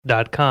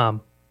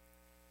www.blue-hill102.9blue-hill.com.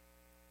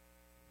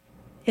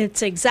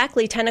 It's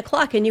exactly 10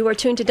 o'clock, and you are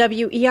tuned to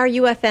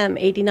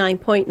WERU-FM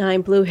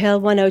 89.9 Blue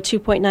Hill,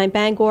 102.9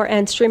 Bangor,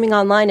 and streaming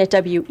online at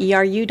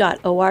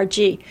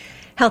weru.org.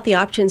 Healthy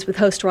Options with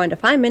host Rhonda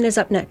Feinman is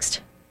up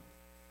next.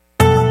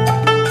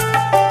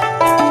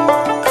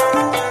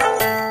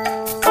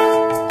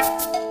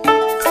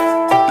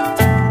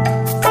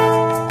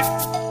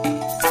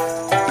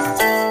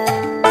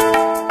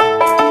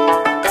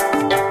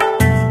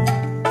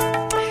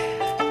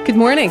 Good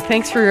morning.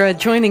 Thanks for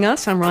joining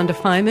us. I'm Rhonda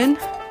Feinman.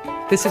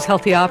 This is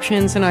Healthy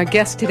Options, and our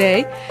guest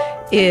today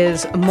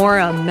is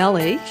Maura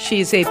Meli.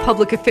 She's a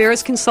public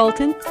affairs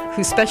consultant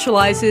who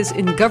specializes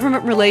in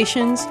government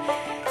relations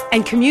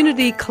and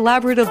community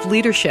collaborative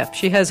leadership.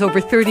 She has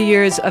over 30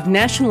 years of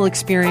national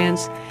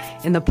experience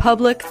in the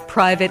public,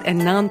 private,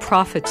 and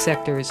nonprofit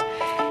sectors.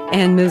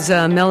 And Ms.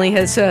 Meli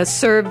has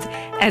served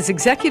as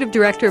executive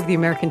director of the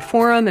American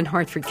Forum in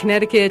Hartford,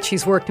 Connecticut.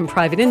 She's worked in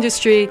private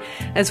industry,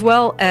 as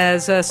well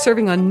as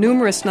serving on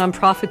numerous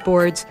nonprofit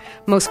boards,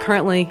 most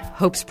currently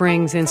Hope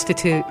Springs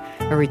Institute,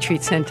 a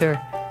retreat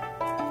center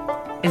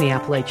in the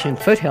Appalachian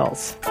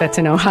foothills. That's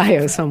in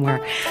Ohio somewhere.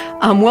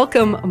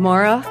 Welcome,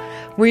 Maura.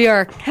 We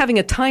are having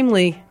a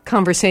timely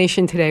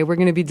conversation today. We're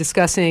going to be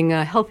discussing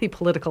healthy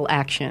political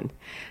action,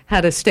 how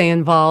to stay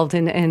involved,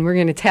 and we're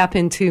going to tap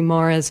into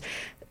Maura's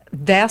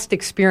vast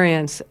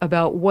experience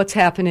about what's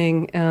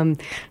happening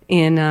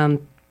in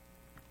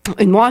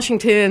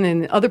Washington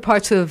and other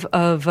parts of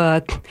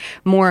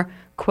more,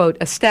 quote,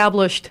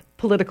 established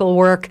political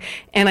work.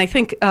 And I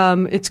think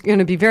it's going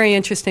to be very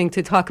interesting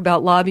to talk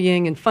about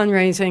lobbying and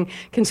fundraising,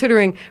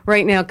 considering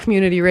right now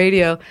community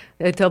radio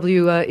at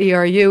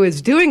WERU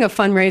is doing a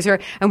fundraiser,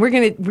 and we're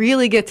going to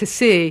really get to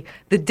see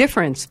the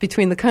difference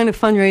between the kind of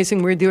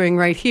fundraising we're doing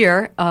right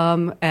here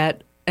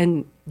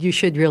and you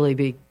should really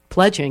be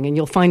pledging, and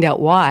you'll find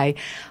out why,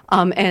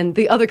 and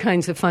the other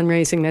kinds of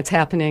fundraising that's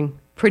happening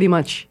pretty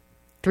much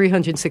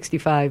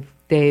 365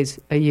 days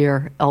a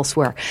year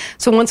elsewhere.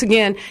 So once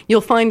again, you'll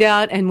find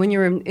out, and when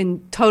you're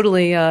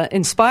totally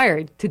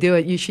inspired to do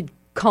it, you should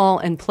call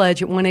and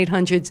pledge at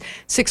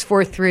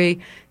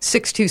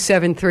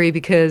 1-800-643-6273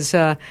 because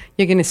you're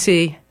going to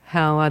see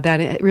how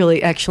that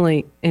really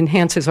actually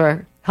enhances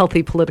our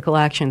healthy political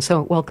action.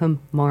 So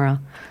welcome,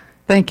 Maura.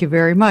 Thank you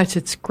very much.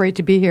 It's great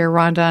to be here,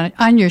 Rhonda,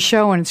 on your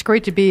show, and it's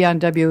great to be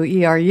on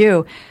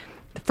WERU.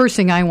 The first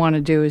thing I want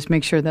to do is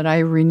make sure that I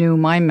renew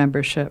my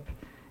membership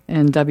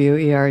in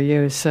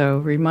WERU, so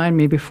remind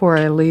me before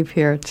I leave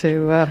here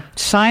to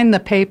sign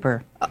the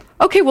paper.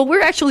 Okay, well,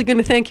 we're actually going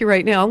to thank you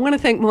right now. I want to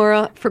thank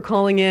Maura for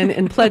calling in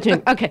and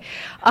pledging. Okay,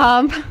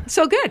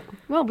 so good.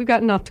 Well, we've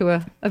gotten off to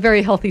a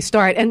very healthy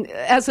start. And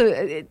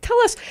tell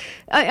us,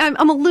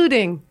 I'm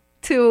alluding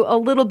to a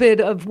little bit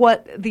of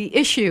what the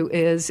issue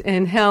is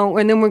and how,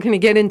 and then we're going to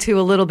get into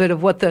a little bit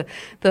of what the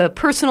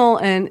personal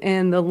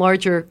and the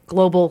larger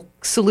global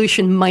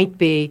solution might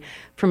be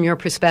from your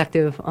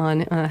perspective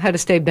on how to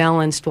stay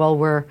balanced while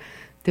we're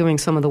doing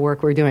some of the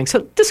work we're doing.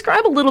 So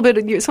describe a little bit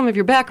of some of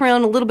your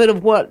background, a little bit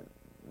of what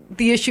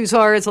the issues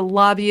are as a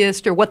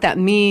lobbyist or what that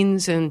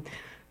means, and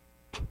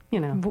see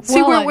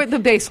where the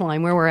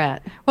baseline, where we're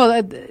at.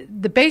 Well,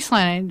 the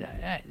baseline,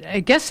 I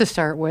guess to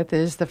start with,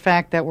 is the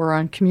fact that we're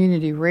on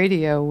community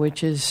radio,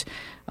 which is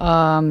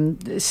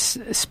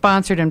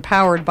sponsored and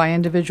powered by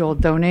individual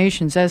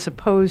donations, as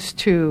opposed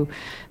to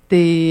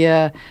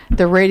the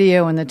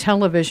radio and the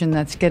television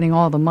that's getting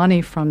all the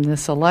money from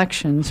these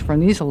elections,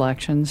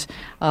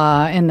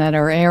 and that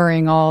are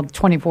airing all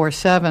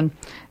 24/7.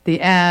 The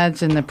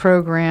ads and the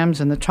programs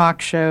and the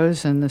talk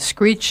shows and the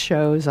screech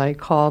shows, I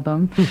call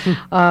them,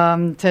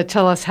 to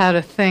tell us how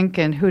to think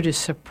and who to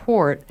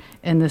support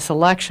in this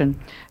election.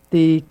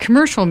 The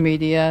commercial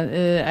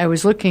media, I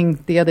was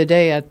looking the other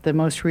day at the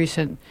most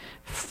recent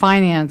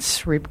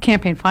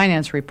campaign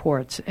finance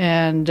reports,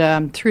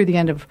 and through the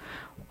end of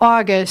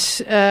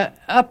August,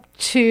 up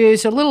to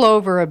a little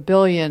over $1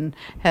 billion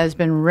has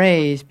been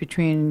raised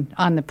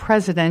on the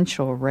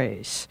presidential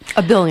race.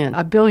 $1 billion.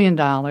 $1 billion.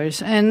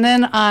 And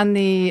then on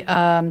the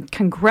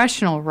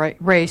congressional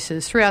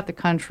races throughout the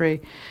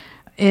country,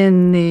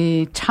 in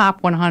the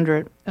top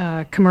 100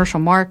 commercial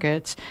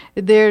markets,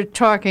 they're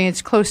talking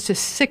it's close to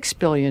 $6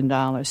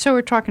 billion. So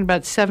we're talking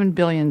about $7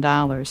 billion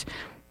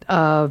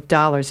of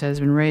dollars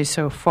has been raised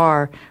so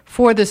far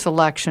for this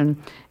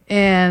election.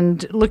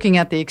 And looking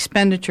at the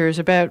expenditures,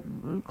 about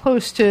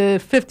close to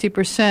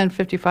 50%,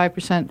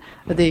 55%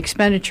 of the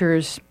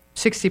expenditures,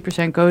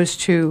 60% goes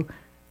to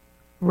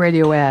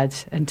radio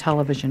ads and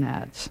television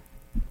ads.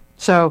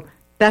 So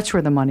that's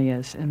where the money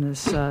is in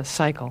this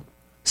cycle.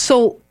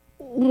 So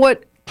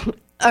what?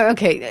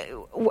 Okay,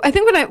 I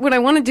think what I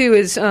want to do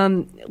is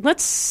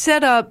let's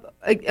set up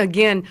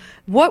again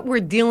what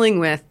we're dealing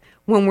with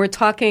when we're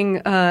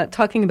talking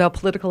about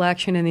political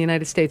action in the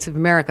United States of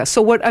America.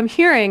 So what I'm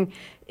hearing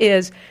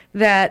is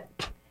that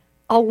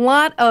a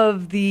lot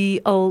of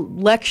the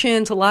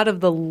elections, a lot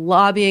of the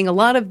lobbying, a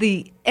lot of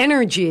the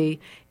energy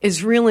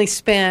is really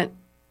spent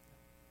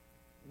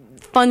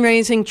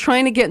fundraising,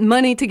 trying to get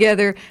money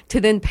together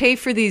to then pay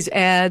for these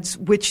ads,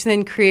 which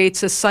then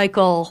creates a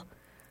cycle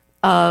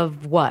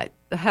of what?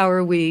 How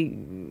are we?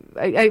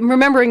 I'm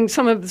remembering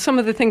some of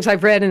the things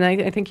I've read, and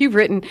I think you've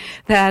written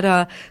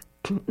that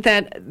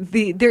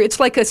it's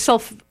like a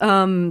self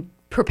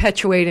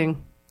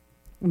perpetuating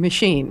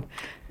machine.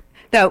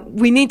 That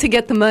we need to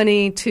get the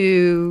money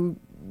to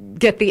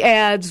get the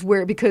ads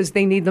because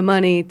they need the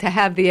money to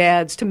have the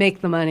ads to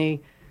make the money.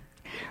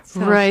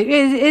 So. Right.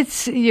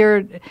 It's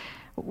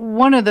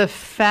one of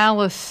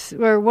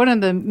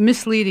the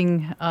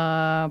misleading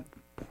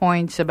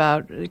points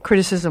about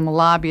criticism of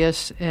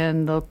lobbyists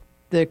and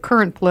the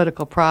current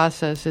political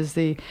process is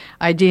the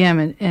idea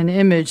and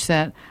image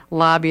that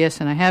lobbyists,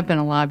 and I have been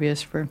a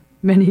lobbyist for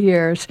many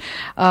years,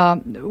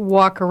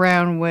 walk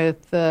around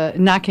with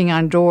knocking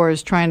on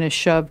doors trying to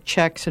shove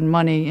checks and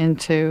money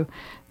into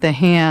the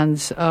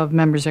hands of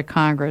members of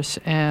Congress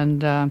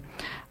and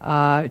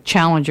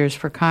challengers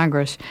for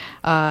Congress.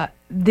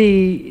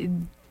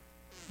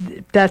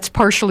 That's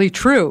partially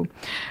true,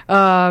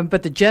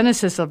 but the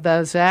genesis of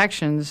those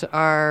actions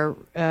are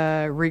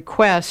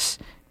requests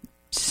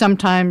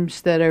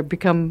sometimes that are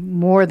become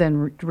more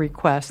than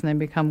requests, and they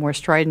become more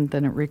strident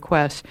than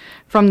requests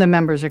from the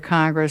members of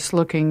Congress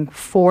looking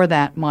for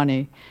that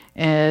money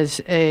as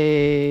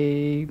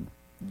a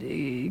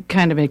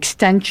kind of an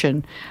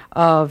extension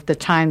of the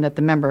time that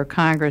the member of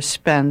Congress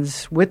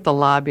spends with the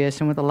lobbyists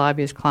and with the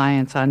lobbyist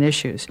clients on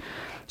issues.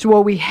 So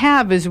what we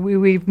have is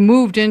we've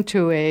moved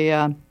into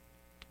a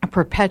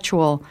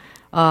perpetual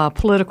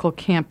political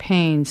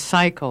campaign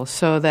cycle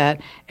so that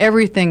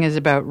everything is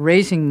about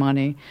raising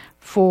money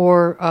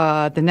for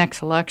the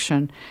next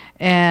election,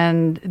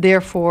 and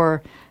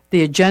therefore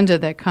the agenda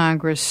that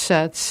Congress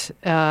sets,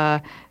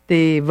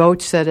 the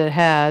votes that it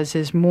has,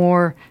 is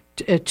more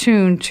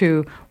attuned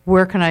to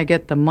where can I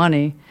get the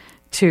money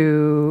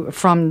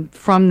from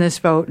this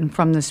vote and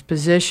from this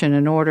position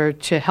in order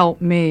to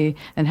help me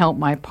and help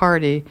my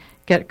party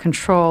get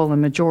control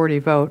and majority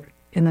vote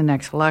in the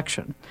next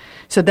election.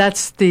 So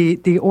that's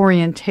the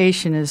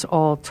orientation is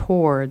all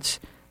towards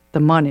the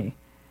money,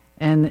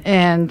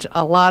 and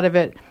a lot of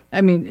it. I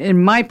mean,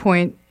 in my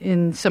point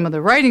in some of the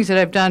writings that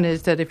I've done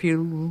is that if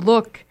you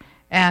look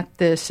at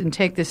this and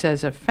take this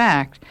as a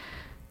fact,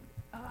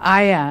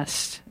 I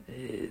asked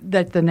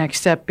that the next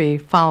step be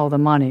follow the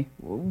money.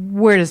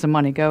 Where does the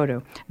money go to?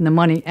 And the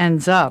money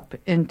ends up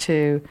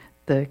into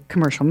the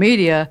commercial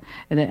media,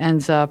 and it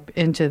ends up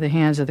into the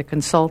hands of the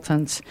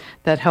consultants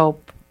that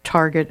help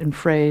target and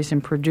phrase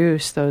and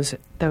produce those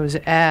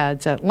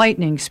ads at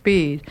lightning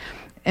speed.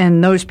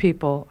 And those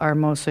people are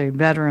mostly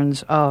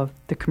veterans of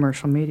the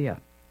commercial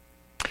media.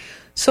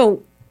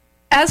 So,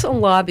 as a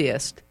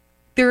lobbyist,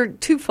 there are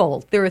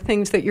twofold. There are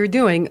things that you're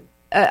doing.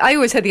 I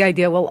always had the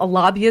idea, well, a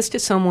lobbyist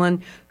is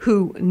someone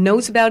who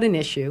knows about an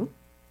issue,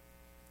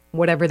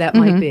 whatever that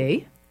might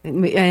be,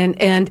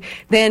 and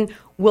then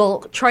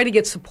will try to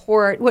get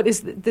support. What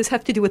does this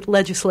have to do with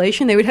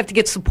legislation? They would have to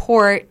get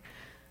support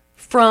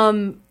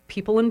from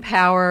people in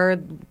power,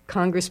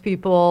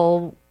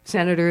 congresspeople,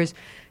 senators,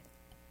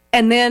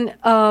 and then,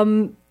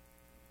 so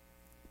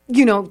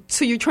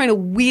you're trying to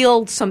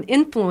wield some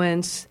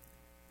influence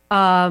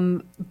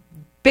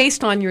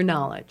based on your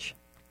knowledge,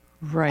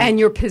 right, and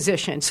your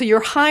position. So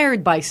you're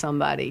hired by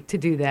somebody to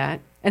do that,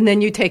 and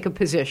then you take a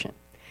position.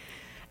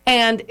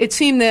 And it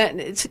seemed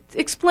that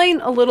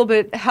explain a little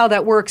bit how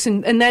that works,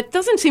 and that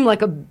doesn't seem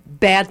like a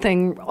bad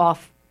thing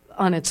off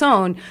on its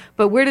own.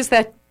 But where does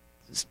that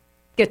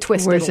get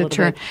twisted? Where's a it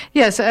turn? Bit?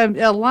 Yes, a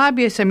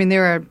lobbyist. I mean,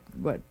 there are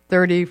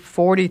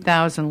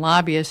 40,000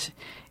 lobbyists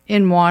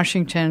in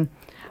Washington.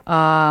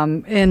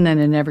 And then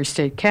in every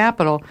state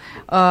capital,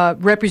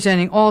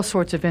 representing all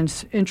sorts of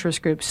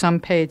interest groups, some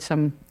paid,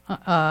 some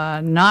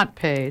not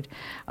paid.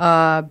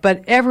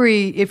 But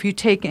if you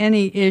take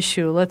any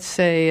issue, let's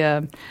say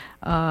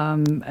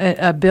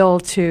a bill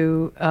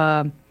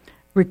to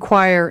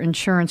require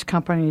insurance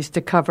companies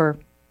to cover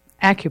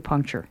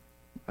acupuncture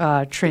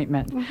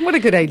treatment. What a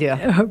good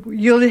idea.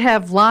 You'll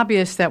have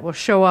lobbyists that will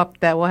show up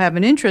that will have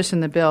an interest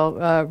in the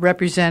bill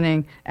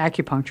representing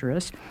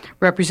acupuncturists,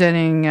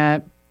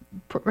 representing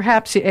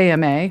perhaps the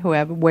AMA, who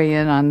have weigh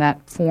in on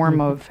that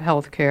form of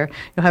health care.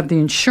 You'll have the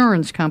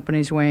insurance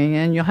companies weighing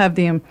in. You'll have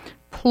the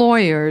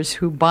employers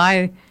who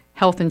buy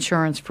health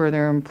insurance for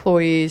their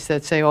employees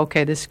that say,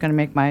 okay, this is going to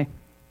make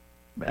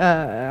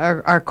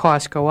our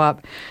costs go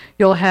up.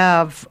 You'll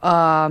have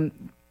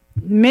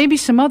maybe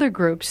some other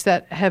groups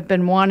that have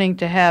been wanting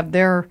to have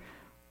their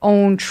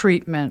own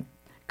treatment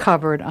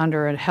covered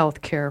under a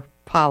health care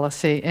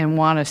policy and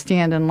want to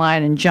stand in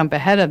line and jump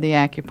ahead of the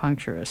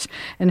acupuncturist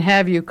and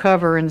have you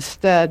cover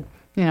instead,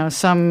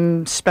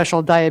 some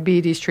special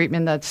diabetes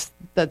treatment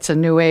that's a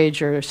new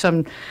age, or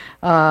some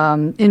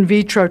in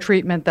vitro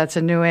treatment that's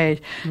a new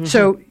age. Mm-hmm.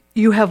 So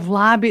you have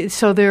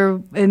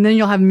and then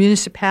you'll have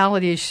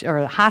municipalities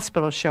or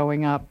hospitals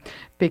showing up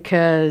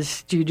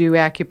because do you do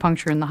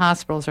acupuncture in the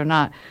hospitals or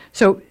not?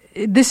 So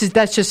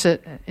that's just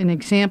an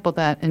example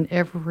that in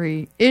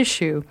every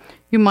issue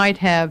you might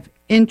have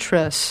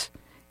interests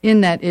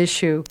in that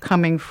issue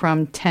coming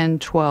from 10,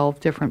 12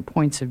 different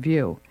points of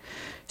view.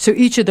 So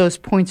each of those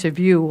points of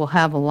view will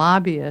have a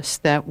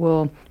lobbyist that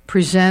will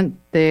present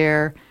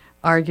their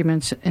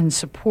arguments in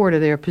support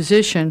of their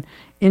position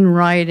in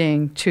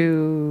writing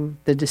to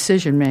the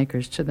decision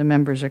makers, to the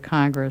members of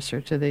Congress,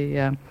 or to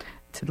the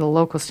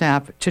local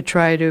staff, to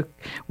try to,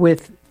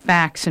 with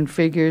facts and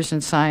figures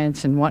and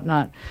science and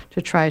whatnot,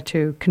 to try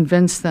to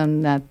convince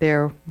them that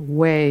their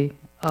way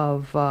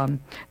of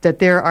that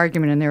their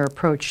argument and their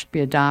approach should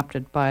be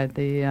adopted by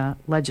the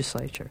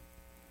legislature.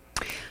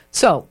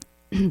 So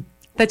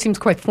that seems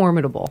quite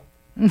formidable.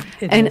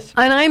 And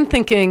I'm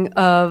thinking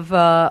of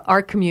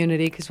our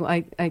community, because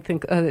I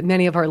think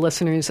many of our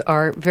listeners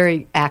are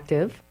very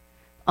active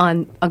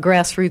on a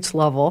grassroots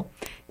level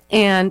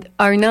and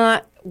are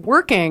not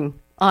working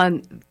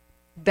on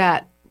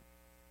that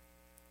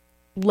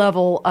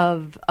level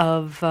of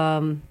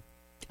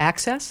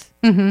access.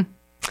 Mm-hmm.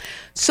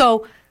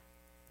 So,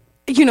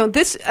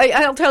 this,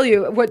 I'll tell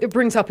you what it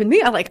brings up in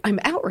me. I'm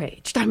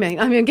outraged.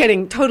 I'm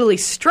getting totally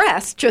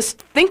stressed just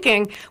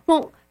thinking,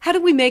 well, how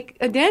do we make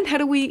a dent?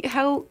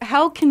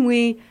 How can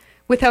we,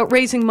 without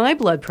raising my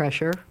blood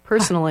pressure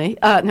personally,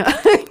 no,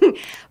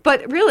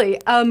 but really,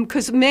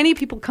 because many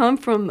people come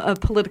from a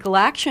political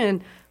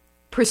action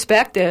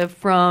perspective,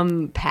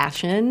 from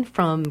passion,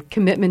 from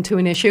commitment to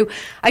an issue.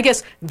 I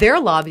guess they're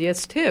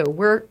lobbyists too.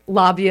 We're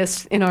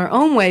lobbyists in our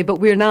own way, but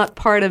we're not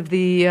part of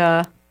the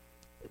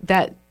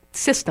that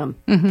system.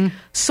 Mm-hmm.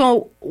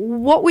 So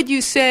what would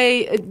you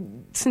say,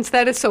 since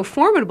that is so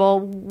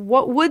formidable,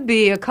 what would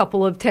be a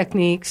couple of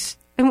techniques?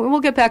 And we'll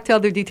get back to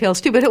other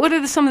details too, but what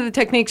are some of the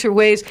techniques or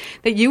ways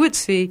that you would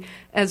see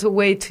as a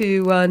way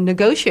to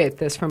negotiate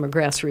this from a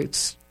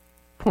grassroots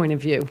point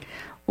of view?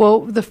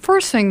 Well, the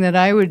first thing that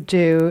I would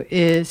do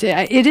is,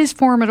 it is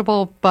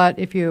formidable, but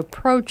if you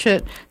approach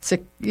it,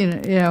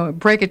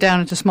 break it down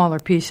into smaller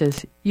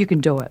pieces, you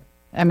can do it.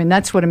 I mean,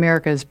 that's what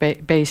America is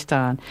based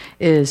on,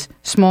 is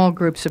small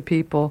groups of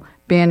people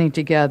banding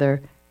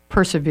together,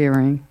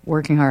 persevering,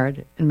 working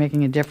hard, and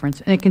making a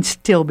difference. And it can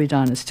still be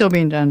done. It's still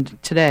being done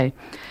today.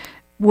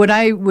 What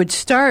I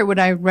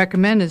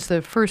recommend is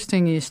the first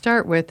thing you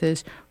start with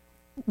is,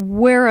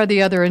 where are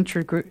the other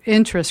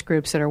interest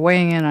groups that are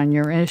weighing in on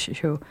your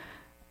issue?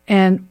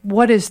 And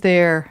what is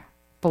their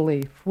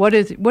belief? What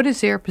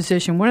is their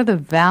position? What are the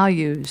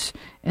values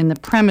and the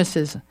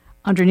premises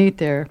underneath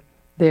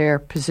their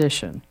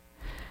position?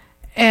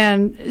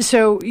 And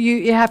so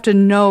you have to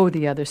know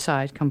the other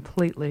side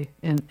completely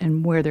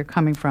and where they're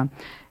coming from.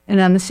 And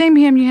on the same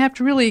hand, you have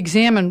to really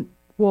examine,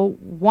 well,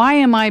 why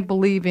am I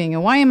believing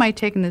and why am I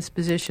taking this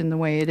position the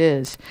way it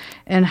is?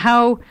 And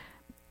how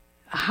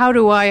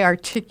do I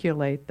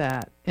articulate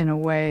that in a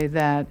way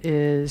that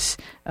is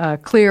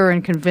clear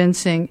and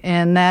convincing,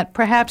 and that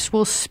perhaps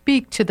will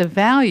speak to the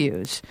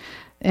values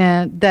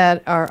and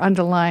that are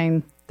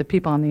underlying the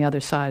people on the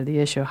other side of the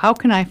issue? How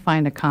can I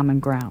find a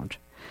common ground?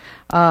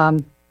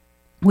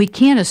 We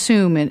can't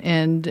assume,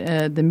 and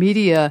the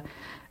media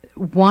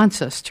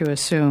wants us to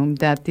assume,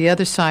 that the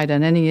other side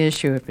on any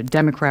issue, if a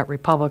Democrat,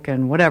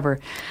 Republican, whatever,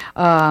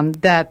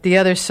 that the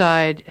other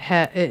side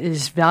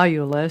is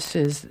valueless,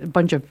 is a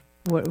bunch of,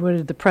 what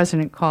did the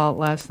president call it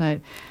last night?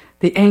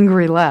 The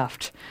angry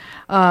left,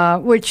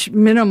 which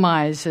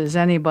minimizes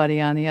anybody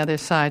on the other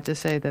side to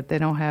say that they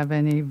don't have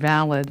any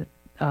valid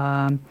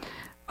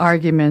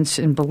arguments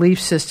and belief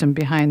system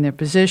behind their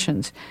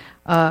positions.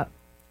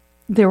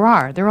 There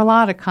are a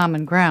lot of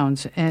common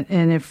grounds,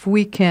 and if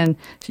you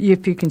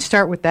can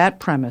start with that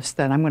premise,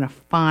 that I'm going to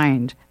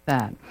find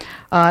that,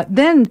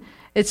 then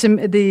it's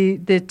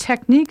the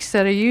techniques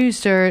that are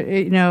used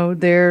are,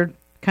 they're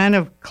kind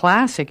of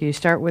classic. You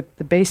start with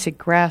the basic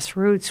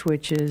grassroots,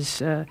 which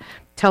is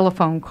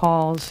telephone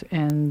calls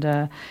and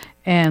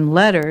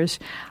letters.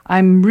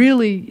 I'm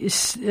really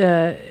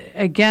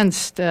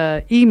against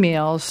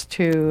emails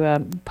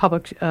to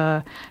public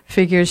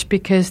figures,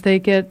 because they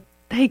get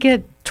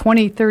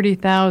 20,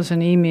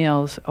 30,000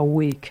 emails a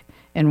week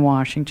in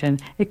Washington.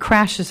 It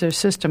crashes their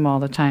system all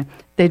the time.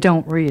 They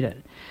don't read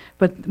it.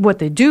 But what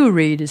they do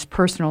read is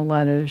personal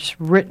letters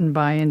written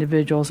by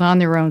individuals on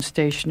their own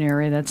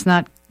stationery that's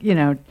not,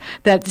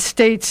 that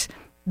states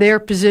their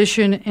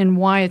position and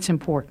why it's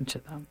important to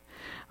them.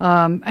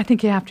 I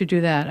think you have to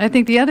do that. I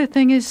think the other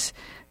thing is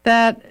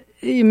that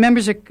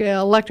members of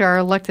our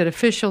elected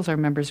officials, our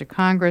members of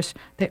Congress,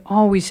 they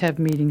always have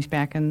meetings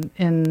back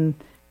in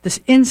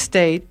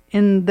state,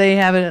 and they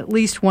have it at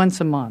least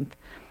once a month.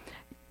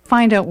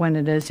 Find out when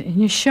it is, and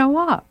you show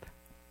up,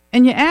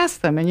 and you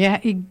ask them, and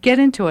you get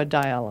into a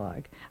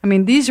dialogue. I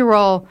mean, these are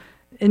all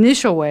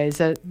initial ways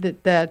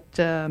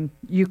that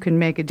you can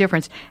make a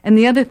difference. And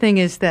the other thing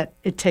is that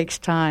it takes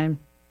time,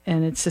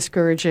 and it's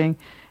discouraging,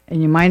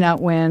 and you might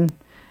not win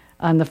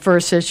on the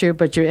first issue,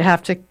 but you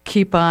have to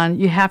keep on.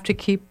 You have to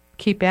keep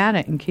at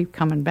it and keep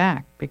coming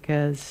back,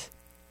 because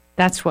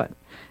that's what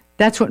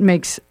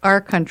makes our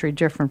country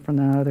different from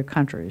the other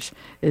countries,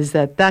 is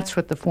that's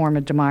what the form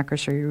of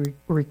democracy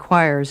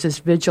requires, this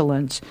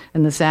vigilance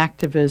and this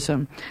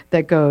activism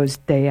that goes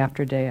day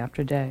after day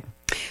after day.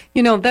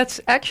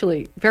 That's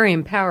actually very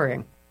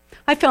empowering.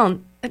 I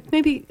found,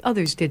 maybe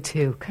others did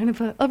too, kind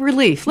of a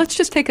relief. Let's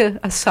just take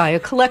a sigh, a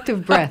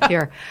collective breath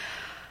here.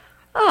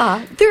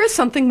 There is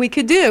something we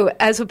could do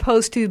as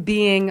opposed to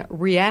being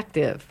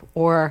reactive,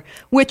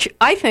 which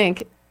I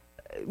think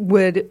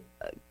would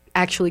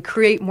actually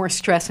create more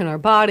stress in our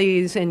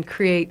bodies and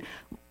create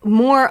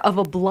more of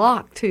a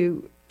block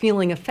to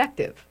feeling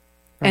effective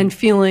and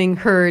feeling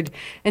heard.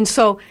 And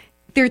so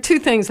there are two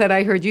things that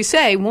I heard you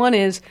say. One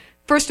is,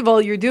 first of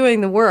all, you're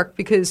doing the work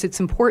because it's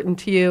important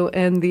to you,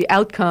 and the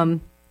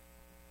outcome,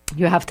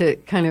 you have to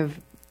kind of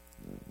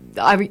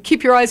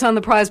keep your eyes on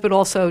the prize, but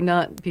also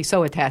not be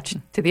so attached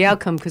to the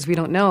outcome because we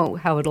don't know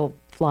how it'll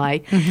fly,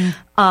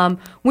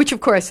 which,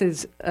 of course,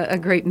 is a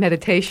great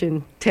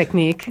meditation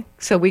technique.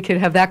 So we could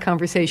have that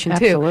conversation,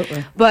 too.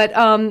 Absolutely. But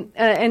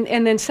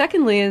and then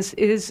secondly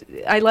is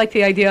I like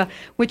the idea,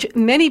 which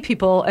many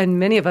people and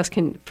many of us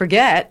can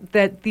forget,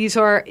 that these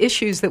are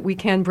issues that we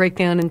can break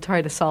down and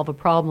try to solve a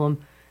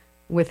problem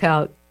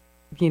without,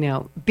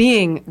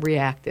 being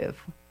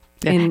reactive.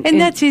 And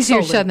that's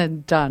easier said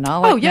than done.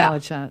 I'll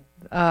acknowledge that.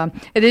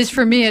 It is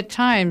for me at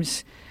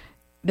times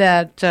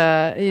that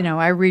I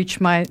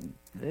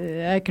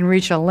can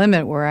reach a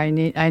limit where I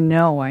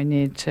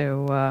need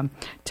to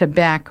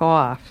back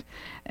off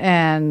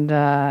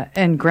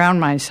and ground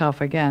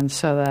myself again,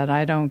 so that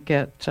I don't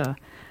get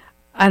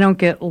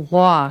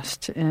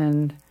lost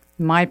in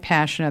my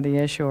passion of the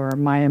issue or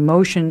my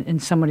emotion in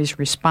somebody's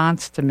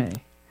response to me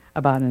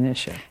about an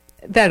issue.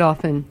 That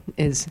often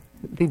is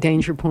the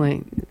danger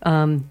point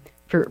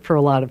for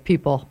a lot of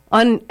people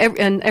on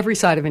every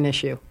side of an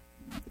issue,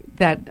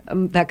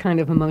 that kind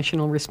of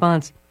emotional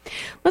response.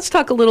 Let's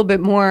talk a little bit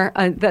more.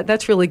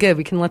 That's really good.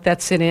 We can let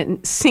that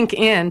sink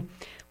in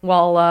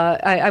while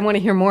I want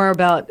to hear more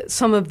about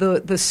some of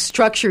the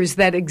structures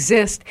that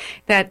exist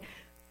that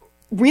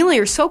really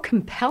are so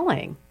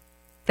compelling,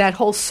 that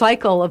whole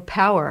cycle of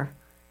power,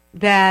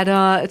 that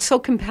it's so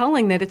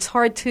compelling that it's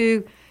hard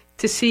to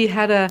see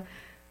how to,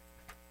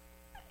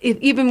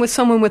 even with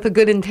someone with a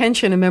good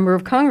intention, a member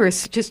of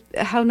Congress, just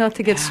how not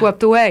to get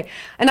swept away.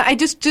 And I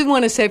just do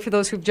want to say, for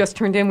those who've just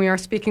turned in, we are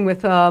speaking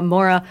with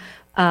Maura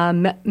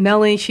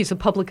Meli. She's a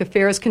public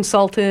affairs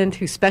consultant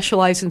who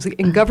specializes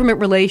in government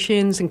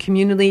relations and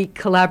community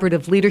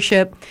collaborative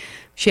leadership.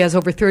 She has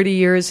over 30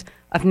 years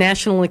of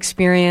national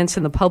experience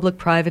in the public,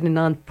 private, and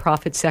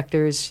nonprofit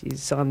sectors.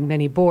 She's on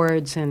many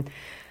boards and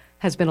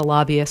has been a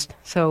lobbyist.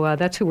 So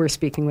that's who we're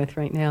speaking with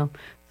right now.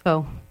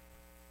 So,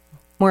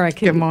 Maura,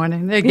 good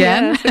morning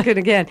again. Yeah, good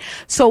again.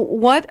 So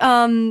what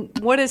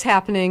is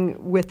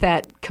happening with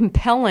that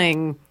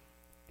compelling?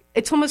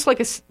 It's almost like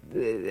these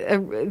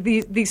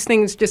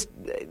things just,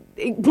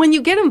 when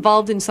you get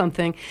involved in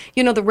something,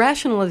 the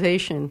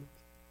rationalization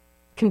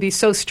can be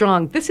so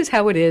strong. This is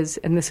how it is,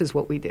 and this is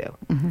what we do.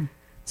 Mm-hmm.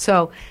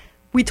 So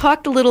we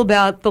talked a little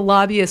about the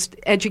lobbyist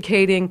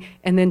educating,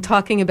 and then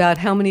talking about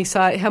how many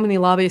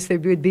lobbyists there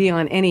would be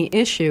on any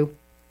issue.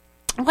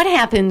 What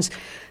happens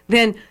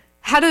then?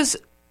 How does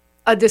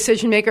a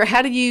decision maker,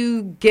 how do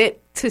you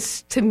get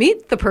to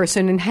meet the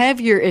person and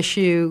have your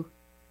issue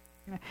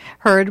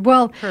heard?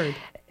 Well, heard.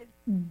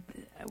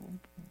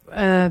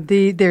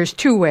 There's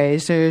two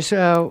ways. There's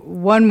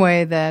one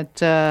way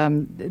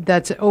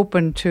that's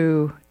open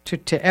to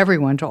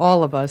everyone, to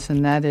all of us,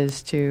 and that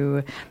is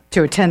to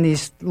attend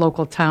these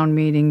local town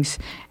meetings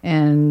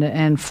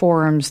and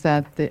forums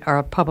that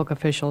our public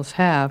officials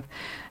have.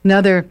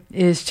 Another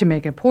is to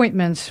make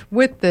appointments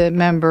with the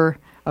member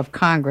of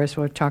Congress.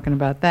 We're talking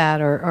about that,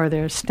 or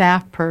their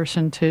staff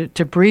person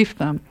to brief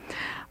them.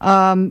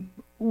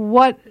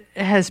 What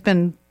has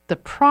been the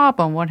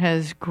problem, what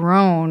has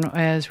grown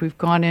as we've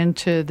gone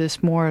into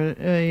this more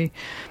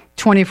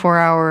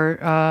 24-hour,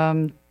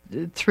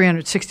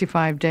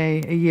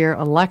 365-day-a-year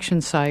election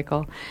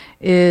cycle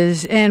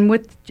is,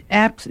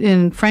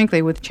 and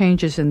frankly, with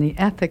changes in the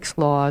ethics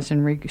laws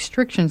and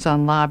restrictions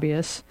on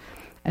lobbyists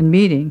and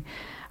meeting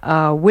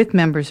with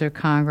members of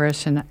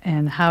Congress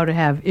and how to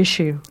have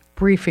issue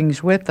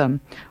briefings with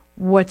them,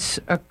 what's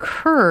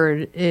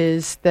occurred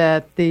is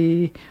that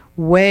the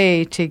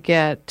way to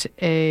get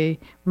a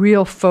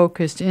real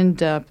focused,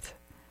 in-depth,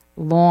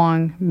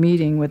 long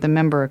meeting with a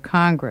member of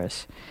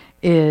Congress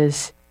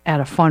is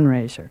at a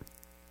fundraiser,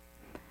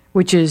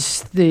 which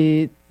is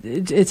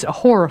it's a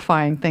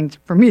horrifying thing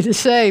for me to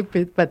say,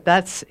 but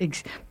that's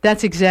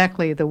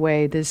exactly the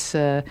way this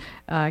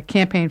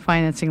campaign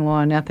financing law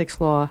and ethics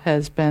law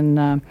has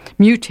been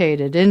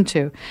mutated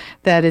into,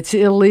 that it's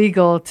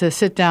illegal to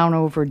sit down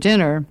over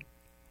dinner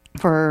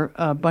for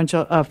a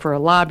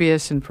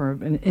lobbyist and for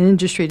an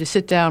industry to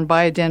sit down,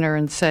 buy a dinner,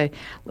 and say,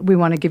 we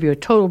want to give you a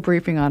total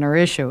briefing on our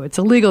issue. It's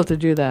illegal to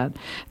do that.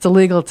 It's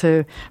illegal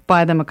to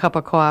buy them a cup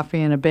of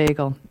coffee and a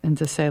bagel and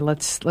to say,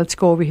 let's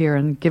go over here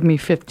and give me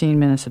 15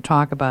 minutes to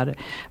talk about it.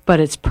 But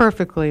it's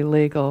perfectly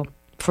legal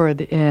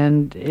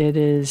and it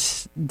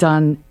is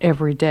done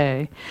every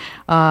day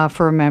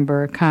for a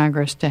member of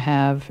Congress to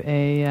have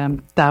a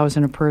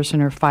 1,000 a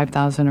person or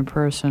 5,000 a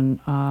person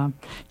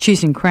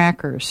cheese and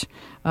crackers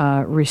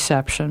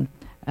reception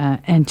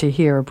and to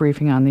hear a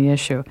briefing on the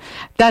issue.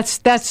 That's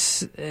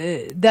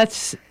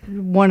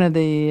one of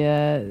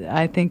the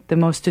I think the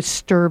most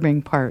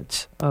disturbing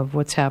parts of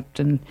what's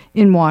happened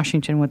in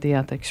Washington with the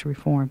ethics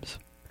reforms.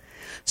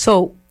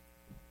 So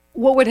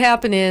what would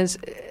happen is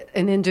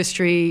an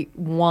industry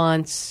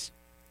wants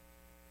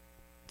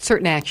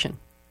certain action.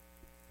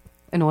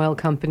 An oil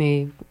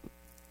company,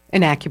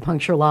 an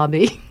acupuncture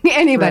lobby,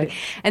 anybody. Right.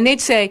 And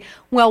they'd say,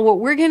 well, what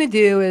we're going to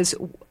do is,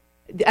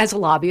 as a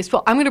lobbyist,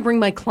 well, I'm going to bring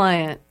my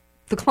client.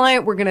 The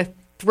client, we're going to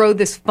throw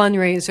this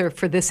fundraiser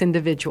for this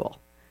individual.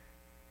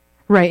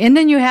 Right. And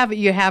then you have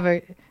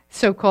a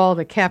so-called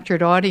a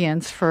captured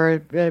audience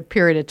for a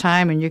period of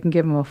time, and you can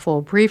give them a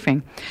full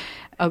briefing.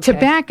 Okay. To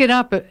back it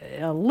up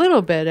a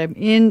little bit,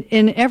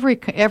 in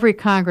every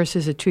Congress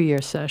is a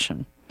 2-year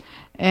session.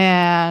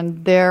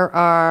 And there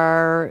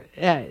are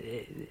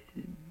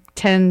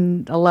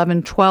 10,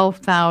 11,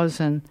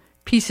 12,000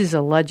 pieces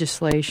of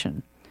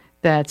legislation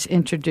that's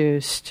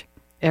introduced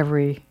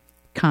every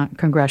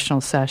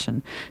congressional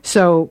session.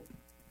 So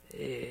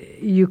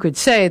you could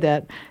say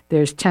that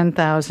there's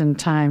 10,000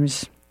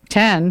 times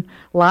 10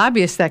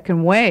 lobbyists that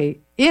can weigh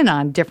in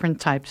on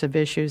different types of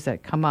issues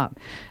that come up.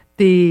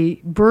 The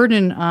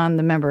burden on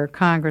the member of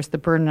Congress, the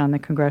burden on the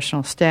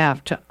congressional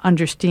staff to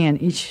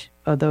understand each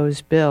of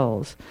those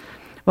bills.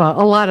 Well,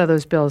 a lot of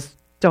those bills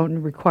don't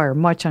require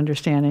much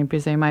understanding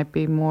because they might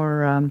be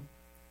more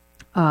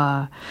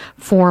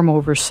form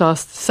over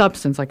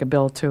substance, like a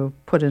bill to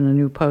put in a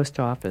new post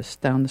office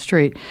down the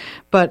street.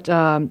 But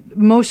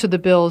most of the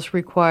bills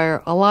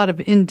require a lot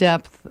of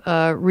in-depth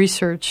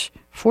research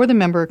for the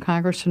member of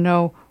Congress to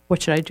know,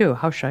 what should I do?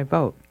 How should I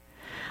vote?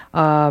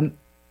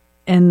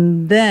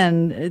 And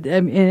then,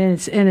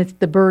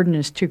 the burden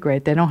is too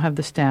great. They don't have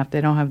the staff, they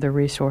don't have the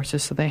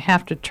resources, so they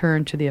have to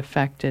turn to the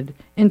affected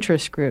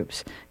interest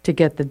groups to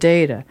get the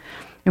data.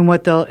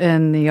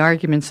 And the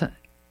arguments,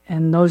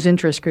 and those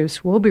interest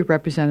groups will be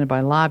represented by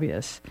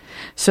lobbyists.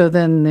 So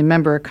then the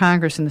member of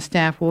Congress and the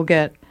staff will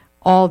get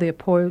all the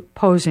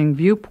opposing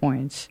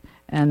viewpoints,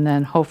 and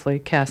then hopefully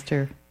cast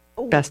their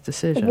best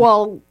decision.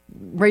 While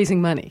raising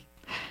money.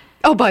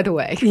 Oh, by the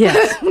way.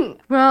 Yes.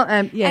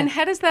 Well, yeah. And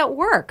how does that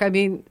work? I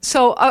mean,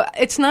 so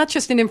it's not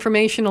just an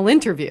informational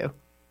interview.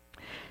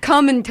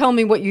 Come and tell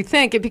me what you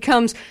think. It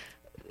becomes,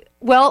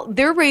 well,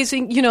 they're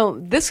raising,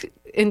 this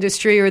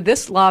industry or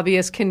this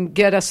lobbyist can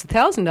get us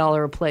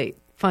 $1,000 a plate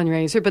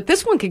fundraiser, but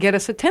this one could get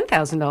us a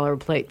 $10,000 a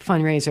plate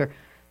fundraiser.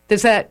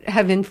 Does that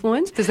have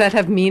influence? Does that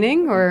have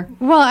meaning? Or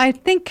well, I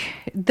think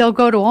they'll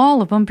go to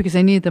all of them because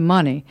they need the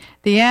money.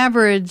 The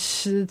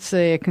average, it's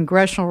a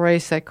congressional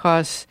race that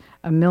costs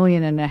 $1.5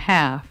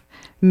 million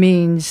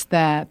means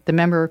that the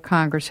member of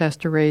Congress has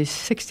to raise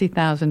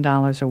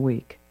 $60,000 a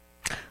week.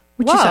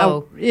 Which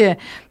Whoa. Yeah.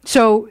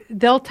 So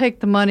they'll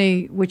take the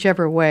money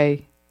whichever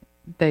way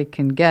they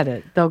can get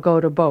it. They'll go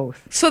to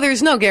both. So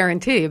there's no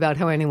guarantee about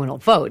how anyone will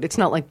vote. It's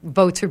not like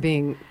votes are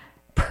being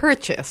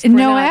purchased.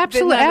 No,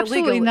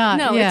 absolutely not.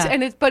 No,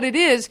 yeah. But it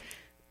is.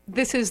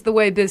 This is the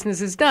way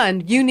business is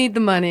done. You need the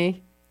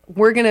money.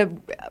 We're going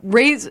to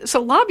raise.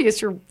 So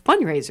lobbyists are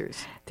fundraisers.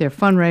 They're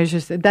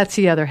fundraisers. That's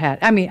the other hat.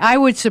 I mean, I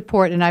would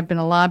support, and I've been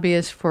a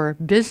lobbyist for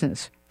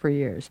business for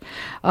years.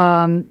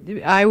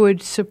 I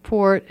would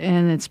support,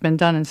 and it's been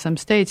done in some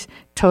states,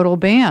 total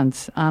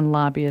bans on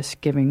lobbyists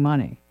giving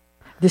money.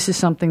 This is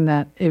something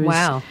that it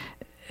was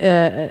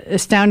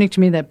astounding to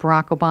me that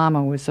Barack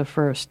Obama was the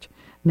first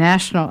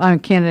national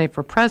candidate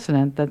for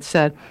president that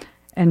said,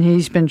 and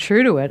he's been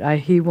true to it,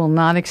 he will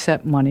not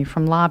accept money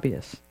from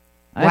lobbyists.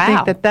 Wow.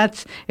 I think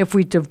that's, if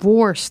we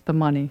divorce the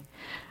money,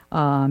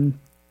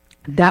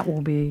 that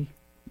will be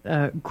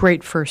a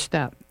great first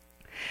step.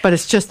 But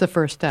it's just the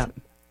first step.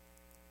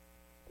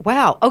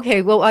 Wow.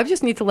 Okay, well, I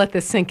just need to let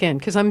this sink in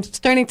because I'm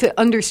starting to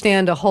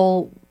understand a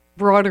whole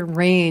broader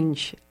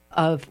range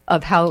of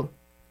how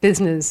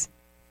business,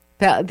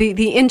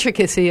 the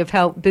intricacy of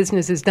how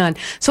business is done.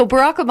 So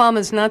Barack Obama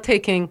is not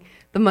taking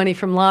the money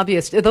from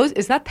lobbyists.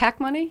 Is that PAC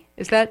money?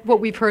 Is that what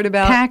we've heard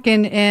about? PAC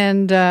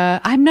and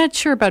I'm not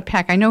sure about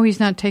PAC. I know he's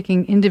not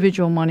taking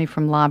individual money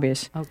from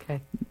lobbyists.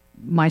 Okay.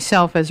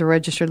 Myself, as a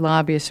registered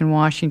lobbyist in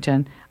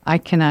Washington, I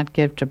cannot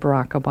give to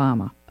Barack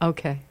Obama.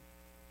 Okay.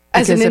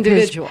 As an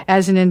individual?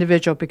 As an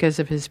individual because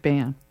of his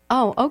ban.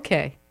 Oh,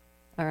 okay.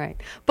 All right.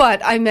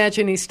 But I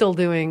imagine he's still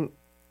doing,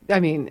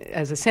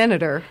 as a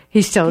senator,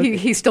 he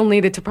still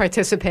needed to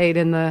participate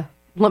in the,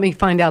 let me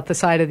find out the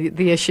side of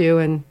the issue.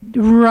 And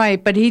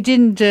right, but he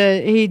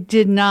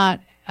did not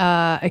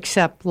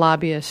accept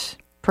lobbyists'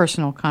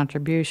 personal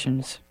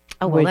contributions,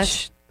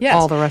 which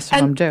all the rest of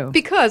them do.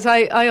 Because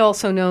I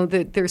also know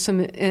that there's some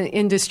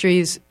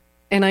industries,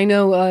 and I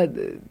know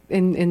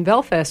in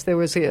Belfast there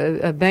was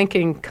a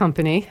banking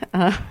company,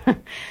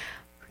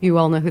 you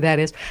all know who that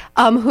is,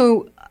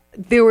 who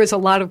there was a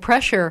lot of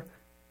pressure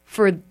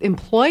for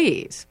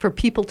employees, for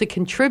people to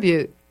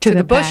contribute to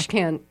the Bush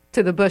camp,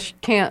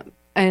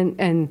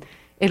 and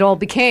it all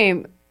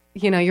became,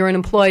 you're an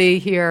employee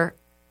here,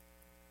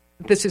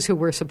 this is who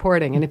we're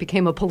supporting, and it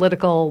became a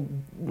political,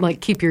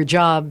 like, keep your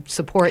job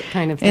support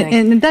kind of thing.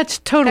 And that's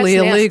totally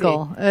That's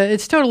illegal.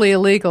 It's totally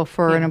illegal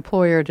for an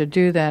employer to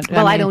do that.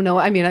 Well, I don't know.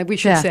 I mean, we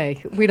should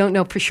say we don't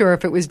know for sure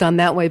if it was done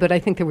that way, but I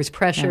think there was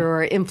pressure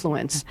or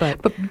influence.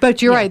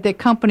 But you're right. The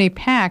company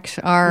PACs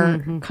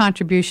are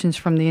contributions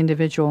from the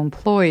individual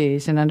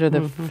employees, and under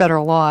the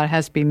federal law, it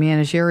has to be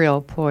managerial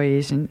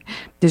employees, and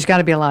there's got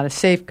to be a lot of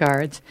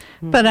safeguards.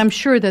 But I'm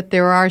sure that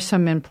there are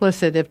some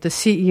implicit if the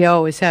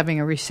CEO is having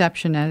a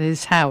reception at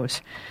his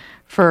house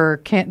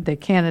for the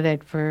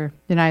candidate for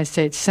the United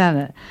States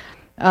Senate.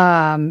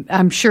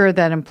 I'm sure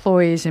that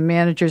employees and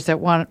managers that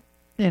want,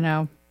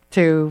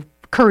 to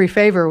curry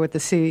favor with the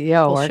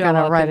CEO are going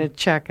to write a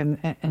check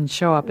and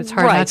show up. It's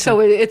hard not to. So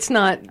it's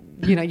not,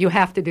 you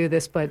have to do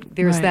this, but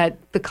there's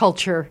the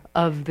culture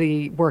of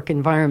the work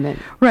environment.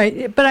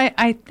 Right. But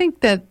I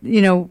think that,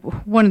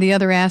 one of the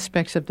other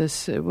aspects of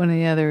this, one of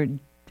the other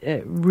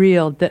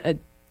real,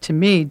 to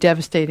me,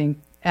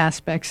 devastating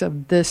aspects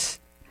of this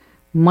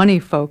money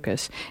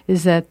focus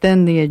is that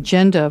then the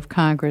agenda of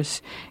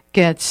Congress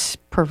gets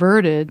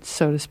perverted,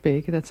 so to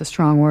speak. That's a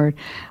strong word.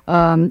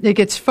 It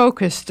gets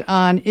focused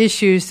on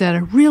issues that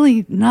are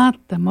really not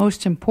the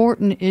most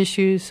important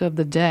issues of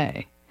the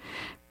day.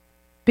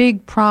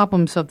 Big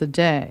problems of the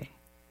day,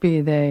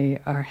 be they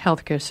our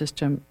healthcare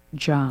system,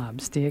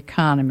 jobs, the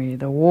economy,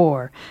 the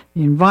war,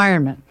 the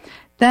environment.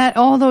 That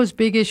all those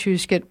big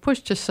issues get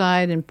pushed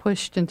aside and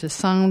pushed into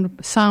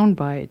sound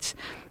bites.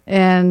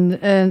 And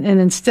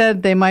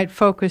instead, they might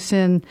focus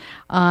in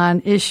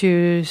on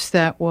issues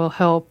that will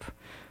help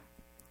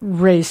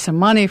raise some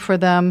money for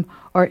them,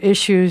 or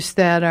issues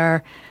that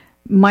are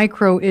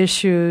micro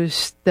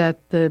issues that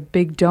the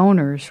big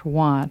donors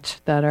want,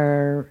 that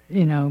are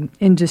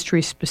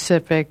industry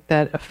specific,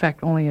 that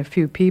affect only a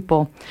few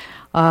people,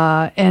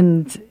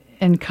 and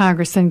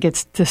Congress then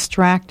gets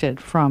distracted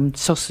from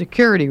Social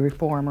Security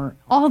reform or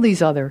all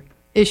these other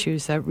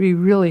issues that we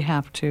really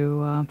have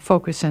to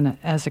focus in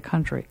as a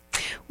country.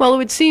 Well, it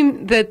would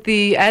seem that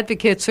the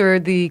advocates or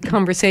the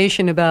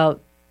conversation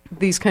about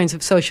these kinds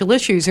of social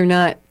issues are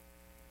not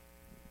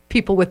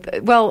people with,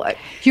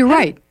 You're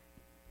right.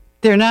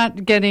 They're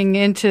not getting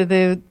into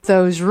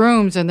those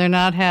rooms, and they're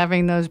not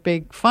having those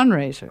big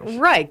fundraisers.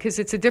 Right, because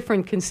it's a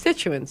different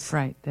constituency.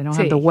 Right. They don't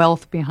have the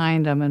wealth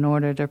behind them in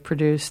order to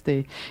produce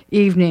the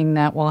evening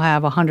that will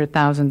have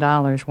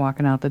 $100,000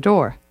 walking out the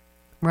door.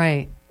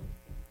 Right.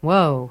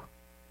 Whoa.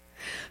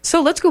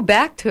 So let's go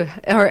back to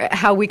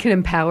how we can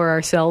empower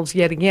ourselves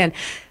yet again.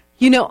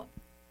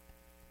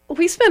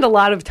 We spend a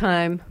lot of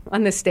time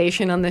on this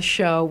station, on this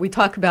show. We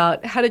talk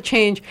about how to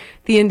change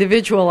the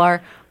individual,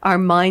 our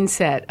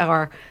mindset,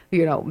 our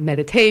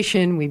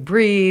meditation. We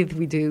breathe.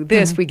 We do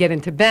this. We get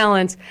into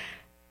balance.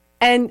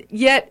 And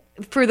yet,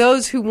 for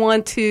those who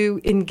want to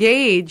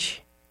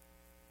engage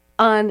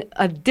on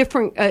a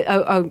different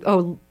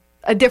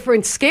a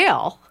different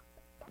scale.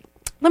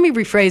 Let me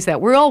rephrase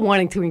that. We're all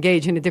wanting to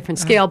engage in a different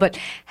scale, but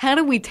how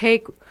do we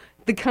take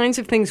the kinds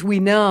of things we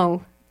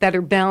know that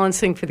are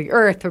balancing for the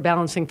earth or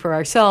balancing for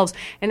ourselves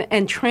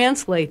and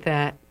translate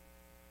that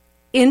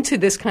into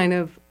this kind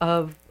of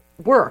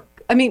work?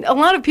 I mean, a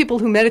lot of people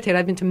who meditate,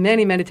 I've been to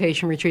many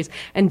meditation retreats,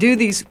 and do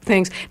these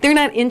things, they're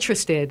not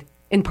interested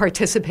in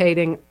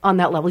participating on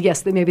that level.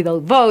 Yes, maybe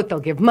they'll vote, they'll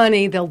give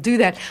money, they'll do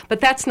that,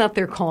 but that's not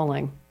their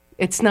calling.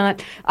 It's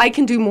not, I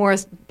can do more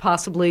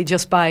possibly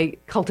just by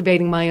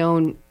cultivating my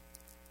own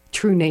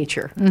true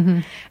nature.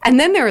 Mm-hmm. And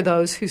then there are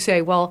those who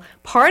say, well,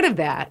 part of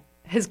that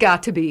has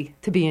got to be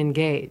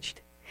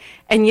engaged.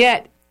 And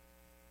yet,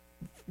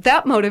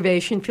 that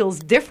motivation feels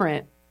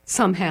different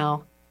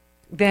somehow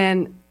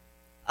than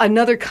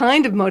another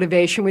kind of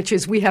motivation, which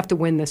is we have to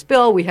win this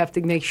bill, we have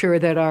to make sure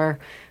that our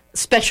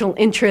special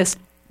interest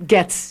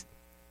gets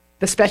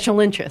the special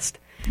interest.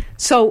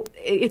 So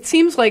it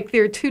seems like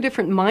there are two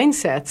different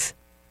mindsets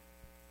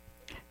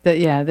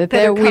that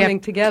are coming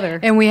together.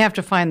 And we have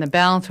to find the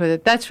balance with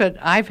it. That's what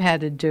I've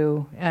had to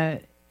do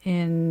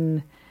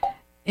in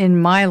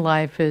my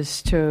life,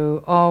 is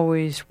to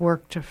always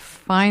work to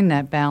find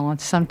that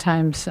balance.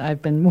 Sometimes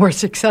I've been more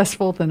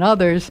successful than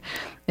others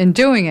in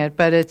doing it,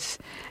 but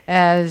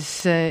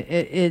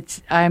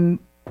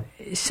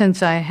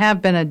since I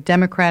have been a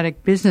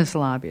Democratic business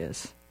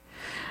lobbyist,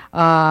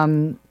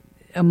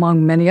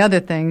 among many other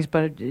things,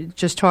 but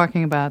just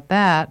talking about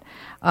that,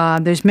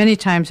 there's many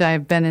times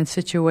I've been in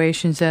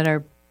situations that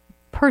are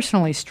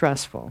personally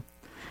stressful,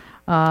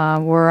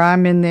 where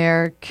I'm in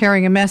there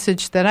carrying a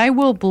message that I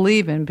will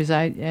believe in, because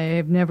I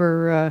have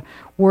never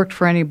worked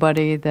for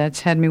anybody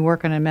that's had me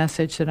work on a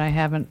message that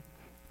hasn't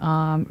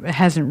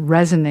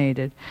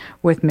resonated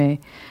with me.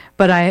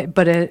 But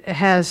it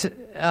has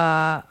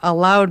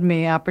allowed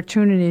me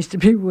opportunities to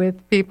be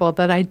with people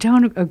that I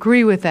don't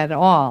agree with at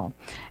all,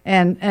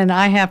 and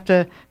I have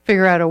to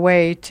figure out a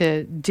way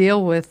to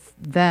deal with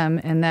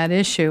them and that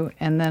issue,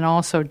 and then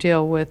also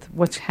deal with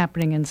what's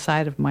happening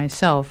inside of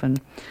myself,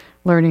 and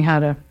learning how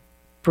to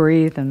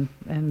breathe and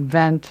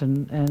vent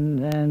and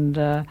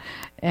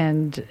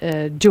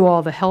do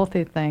all the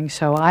healthy things,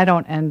 so I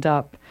don't end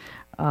up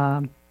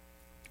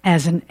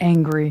as an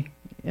angry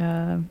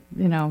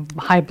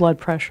high blood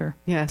pressure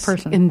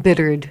person.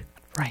 Embittered.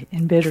 Right,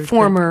 embittered.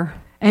 Former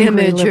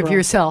image liberal. Of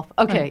yourself.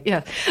 Okay,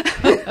 yeah.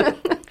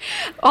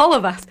 All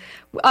of us.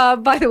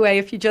 By the way,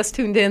 if you just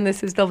tuned in,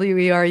 this is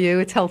WERU.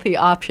 It's Healthy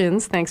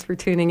Options. Thanks for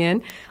tuning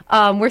in.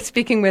 We're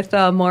speaking with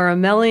Maura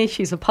Meli.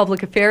 She's a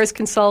public affairs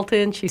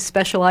consultant. She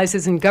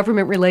specializes in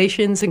government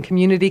relations and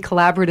community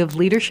collaborative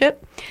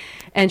leadership.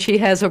 And she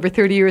has over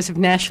 30 years of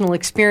national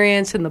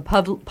experience in the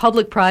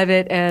public,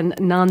 private, and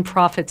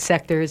nonprofit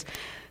sectors.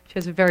 She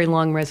has a very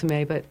long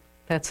resume, but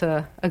that's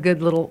a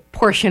good little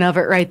portion of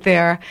it right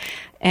there,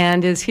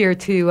 and is here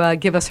to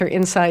give us her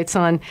insights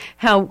on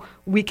how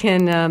we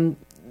can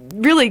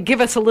really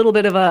give us a little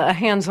bit of a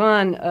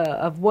hands-on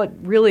of what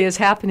really is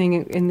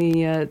happening in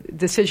the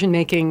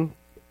decision-making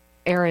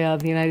area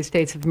of the United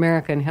States of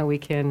America and how we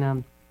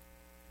can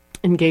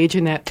engage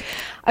in that.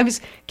 I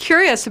was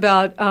curious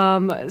about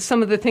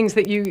some of the things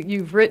that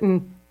you've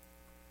written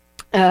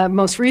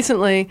most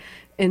recently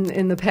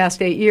in the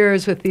past 8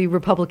 years with the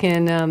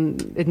Republican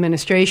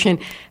administration,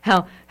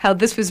 how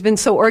this has been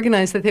so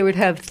organized that they would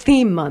have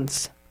theme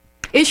months,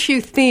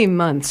 issue theme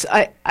months.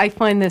 I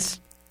find this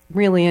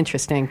really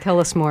interesting.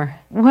 Tell us more.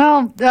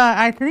 Well,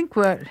 I think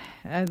what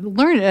I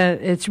learned,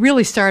 it's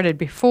really started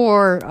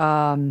before,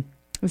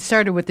 it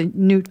started with the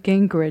Newt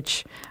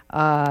Gingrich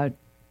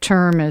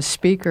term as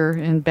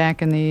speaker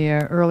back in the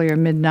earlier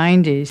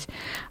mid-'90s.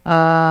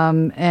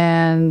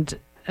 And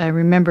I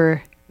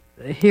remember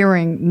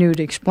hearing Newt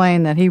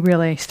explain that he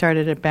really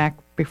started it back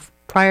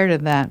prior to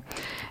that.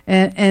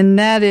 And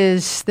that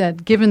is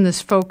that given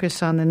this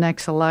focus on the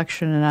next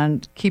election and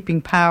on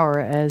keeping power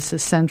as the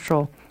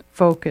central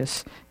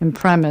focus and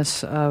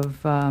premise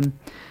of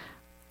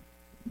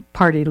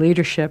party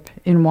leadership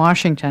in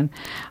Washington,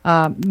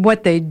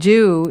 what they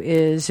do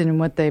is, and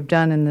what they've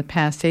done in the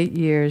past 8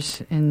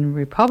 years in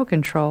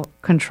Republican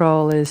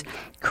control is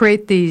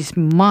create these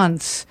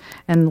months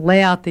and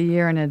lay out the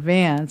year in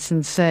advance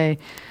and say,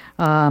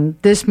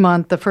 this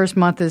month, the first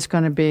month is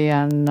going to be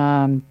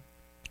on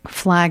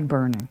flag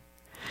burning.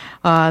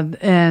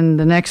 And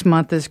the next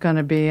month is going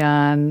to be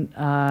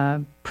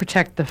on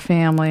protect the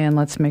family and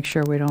let's make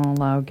sure we don't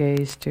allow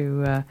gays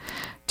to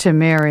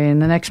marry.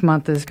 And the next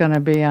month is going to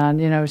be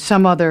on,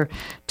 some other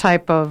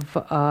type of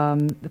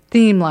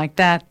theme like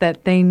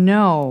that they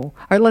know.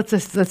 Or let's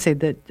say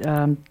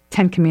that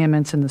 10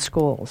 Commandments in the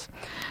schools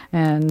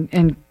and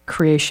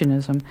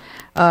creationism.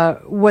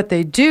 What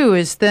they do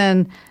is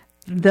then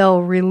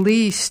they'll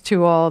release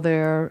to all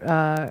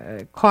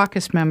their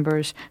caucus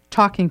members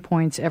talking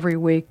points every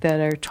week that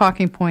are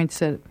talking points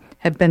that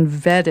have been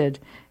vetted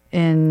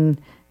in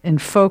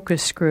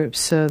focus groups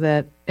so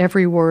that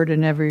every word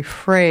and every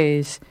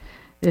phrase,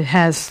 it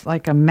has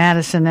like a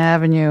Madison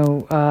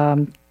Avenue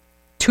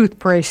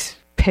toothpaste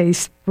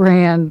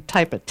brand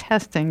type of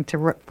testing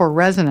for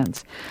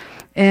resonance.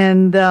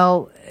 And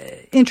they'll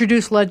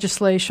introduce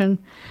legislation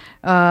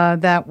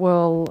that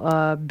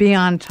will be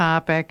on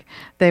topic.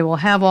 They will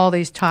have all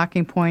these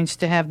talking points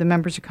to have the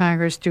members of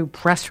Congress do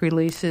press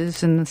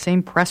releases, and the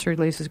same press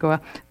releases go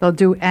out. They'll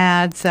do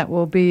ads that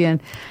will be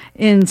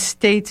in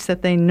states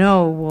that they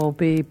know will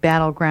be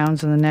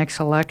battlegrounds in the next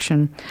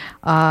election.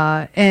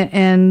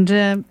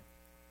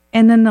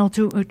 And then they'll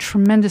do a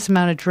tremendous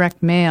amount of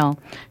direct mail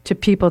to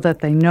people that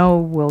they know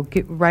will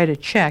write a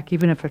check,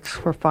 even if it's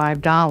for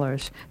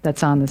 $5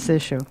 that's on this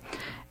issue.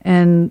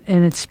 And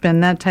it's been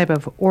that type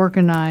of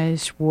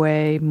organized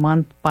way,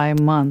 month by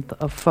month,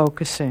 of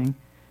focusing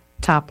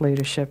top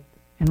leadership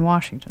in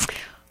Washington.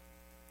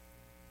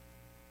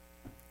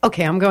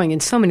 Okay, I'm going in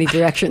so many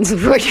directions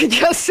of what you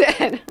just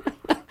said.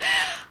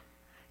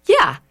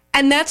 Yeah,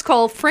 and that's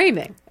called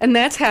framing. And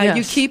that's how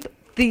you keep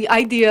the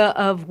idea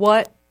of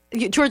what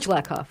George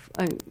Lakoff,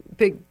 I'm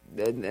big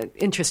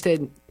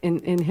interested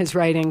in his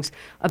writings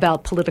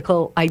about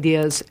political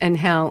ideas and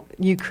how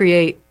you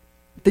create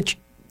the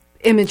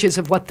images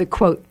of what the,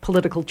 quote,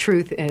 political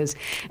truth is.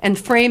 And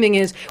framing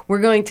is we're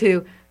going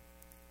to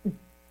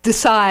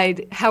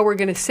decide how we're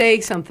going to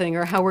say something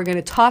or how we're going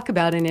to talk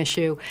about an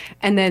issue,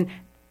 and then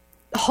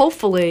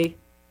hopefully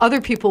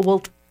other people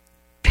will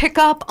pick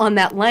up on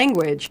that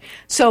language.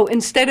 So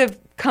instead of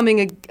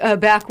coming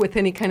back with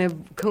any kind of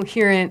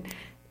coherent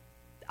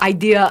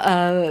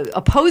idea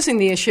opposing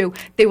the issue,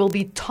 they will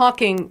be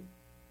talking.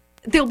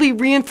 They'll be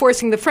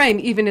reinforcing the frame,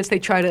 even as they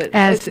try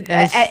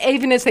to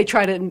even as they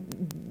try to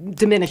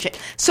diminish it.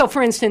 So,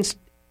 for instance,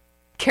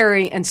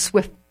 Kerry and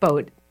Swift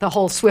Boat, the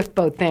whole Swift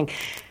Boat thing,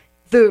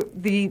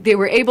 they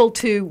were able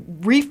to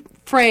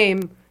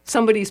reframe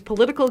somebody's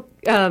political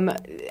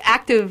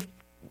active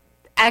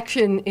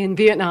action in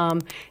Vietnam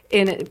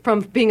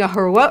from being a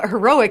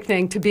heroic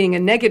thing to being a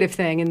negative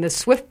thing. And the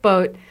Swift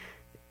Boat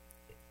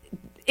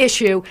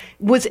issue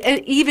was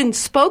even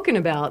spoken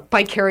about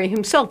by Kerry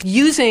himself,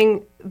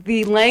 using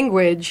the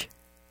language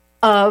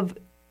of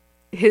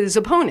his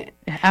opponent.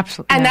 Yeah,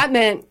 absolutely. And that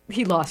meant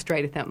he lost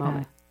right at that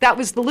moment. Yeah. That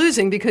was the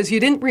losing, because you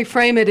didn't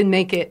reframe it and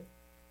make it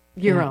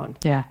your own.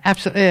 Yeah,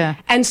 absolutely. Yeah.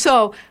 And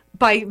so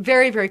by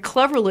very, very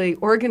cleverly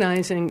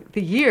organizing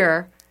the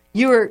year,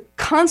 you are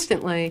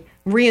constantly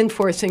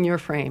reinforcing your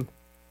frame.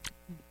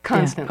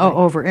 constantly. Yeah.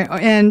 Over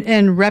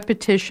and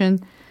repetition,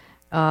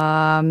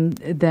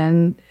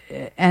 then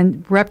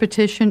and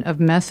repetition of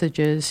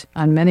messages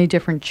on many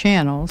different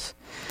channels,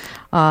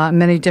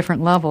 many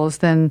different levels,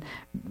 then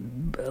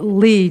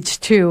leads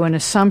to an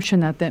assumption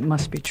that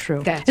must be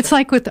true. It's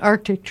like with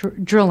Arctic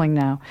drilling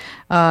now.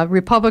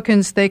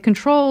 Republicans, they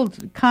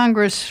controlled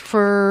Congress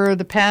for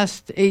the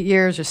past 8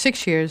 years or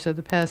 6 years of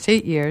the past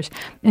 8 years,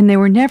 and they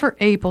were never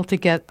able to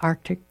get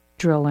Arctic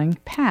drilling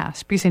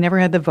passed because they never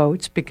had the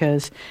votes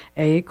because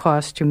A, it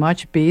costs too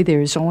much, B,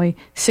 there's only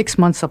 6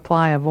 months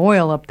supply of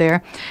oil up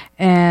there,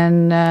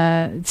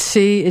 and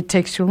C, it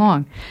takes too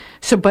long.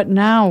 So, but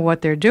now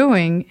what they're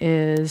doing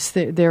is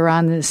they're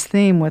on this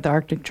theme with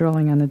Arctic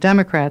drilling and the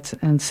Democrats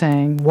and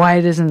saying, why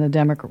don't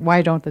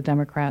the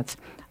Democrats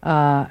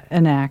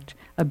enact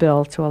a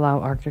bill to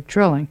allow Arctic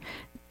drilling?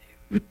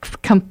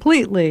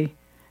 Completely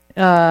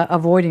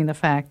avoiding the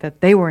fact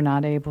that they were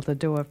not able to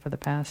do it for the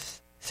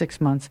past 6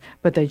 months,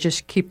 but they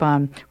just keep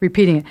on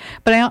repeating it.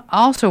 But I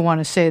also want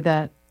to say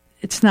that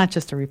it's not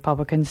just the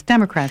Republicans.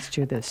 Democrats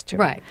do this too.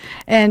 Right.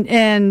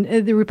 And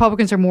the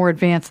Republicans are more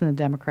advanced than the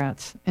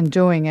Democrats in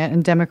doing it,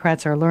 and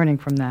Democrats are learning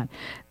from that.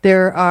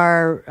 There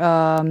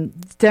are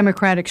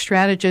Democratic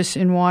strategists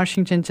in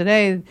Washington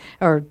today,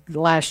 or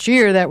last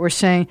year, that were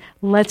saying,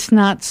 let's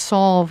not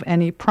solve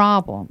any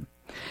problem.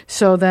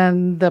 So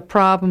then the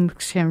problems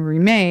can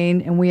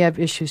remain, and we have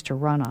issues to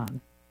run on.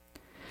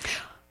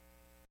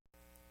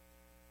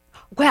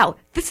 Wow,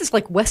 this is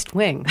like West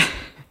Wing.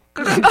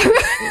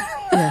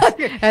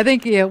 Yes. I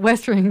think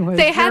West Wing was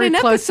they had very an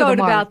close episode to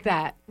the mark. about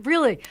that.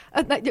 Really,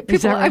 people.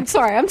 Is that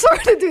right? I'm sorry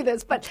to do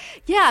this, but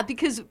yeah,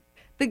 because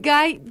the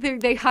guy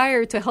they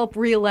hired to help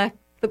reelect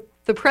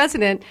the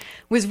president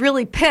was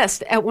really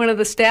pissed at one of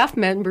the staff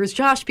members,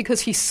 Josh,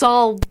 because he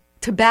solved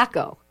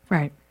tobacco.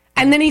 Right.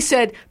 And then he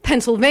said,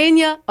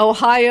 Pennsylvania,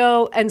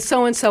 Ohio, and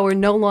so are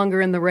no longer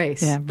in the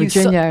race. Yeah,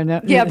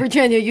 Virginia.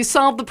 Virginia. You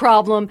solved the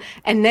problem,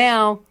 and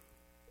now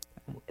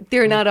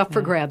they're not up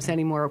for grabs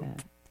anymore. Yeah.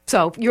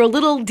 So your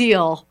little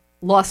deal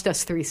lost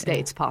us 3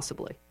 states,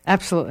 possibly.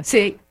 Absolutely.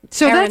 See,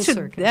 so Aaron that's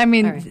Sorkin. I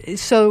mean, right.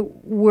 So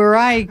where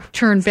I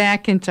turn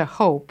back into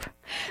hope,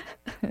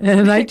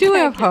 and I do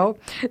have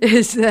hope,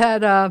 is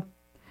that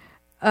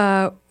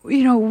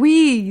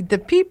we the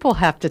people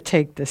have to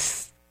take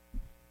this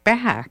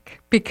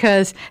back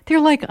because they're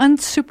like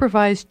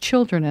unsupervised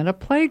children at a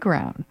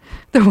playground.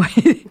 The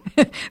way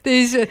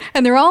these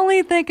and they're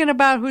only thinking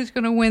about who's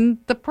going to win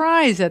the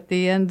prize at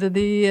the end of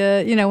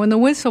the when the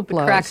whistle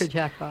blows. The Cracker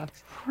Jack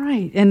box.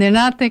 Right, and they're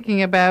not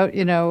thinking about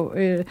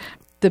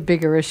the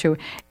bigger issue.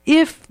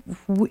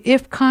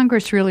 If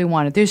Congress really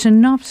wanted, there's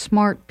enough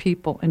smart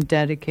people and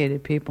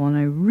dedicated people, and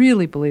I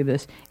really believe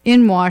this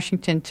in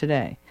Washington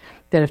today,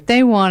 that if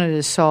they wanted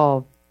to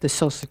solve the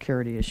Social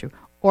Security issue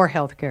or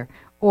health care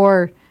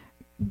or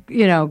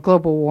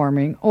global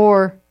warming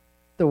or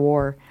the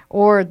war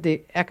or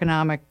the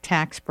economic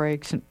tax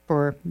breaks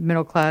for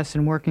middle class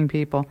and working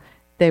people,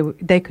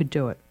 they could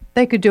do it.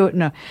 They could do it,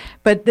 no,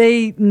 but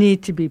they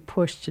need to be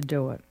pushed to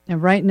do it.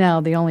 And right now,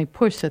 the only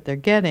push that they're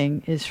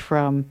getting is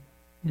from,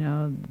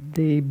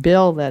 the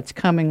bill that's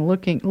coming,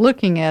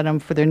 looking at them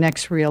for their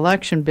next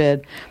reelection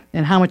bid,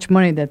 and how much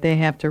money that they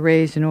have to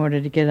raise in order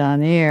to get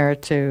on air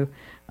to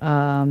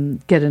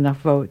get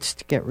enough votes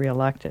to get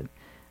reelected.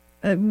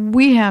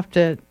 We have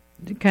to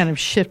kind of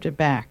shift it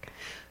back.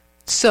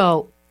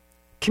 So,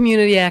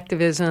 community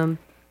activism,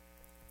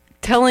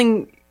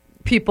 telling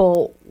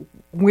people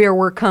where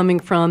we're coming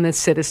from as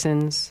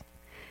citizens,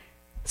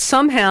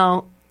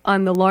 somehow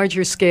on the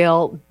larger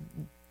scale,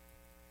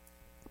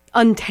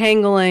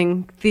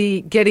 untangling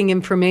the getting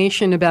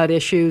information about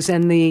issues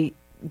and the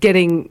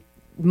getting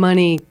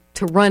money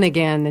to run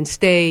again and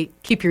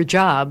keep your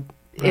job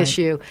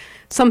issue.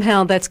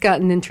 Somehow that's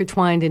gotten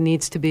intertwined and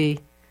needs to be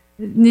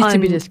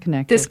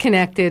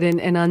disconnected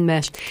and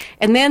unmeshed.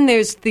 And then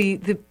there's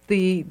the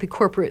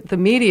corporate, the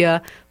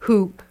media,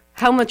 who,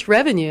 how much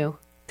revenue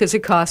does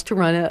it cost to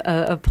run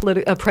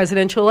a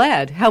presidential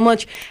ad? How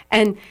much?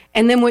 And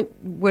then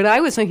what I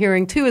was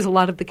hearing too is a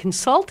lot of the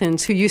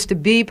consultants who used to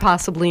be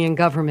possibly in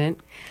government,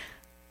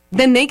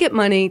 then they get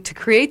money to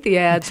create the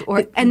ads,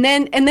 and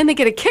then they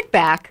get a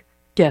kickback.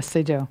 Yes,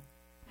 they do.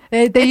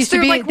 They used to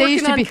be like they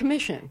used to be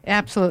commission.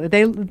 Absolutely.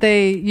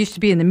 They used to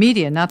be in the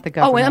media, not the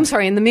government. Oh, I'm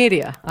sorry, in the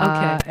media.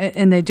 Okay.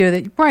 And they do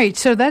that. Right.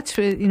 So that's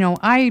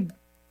I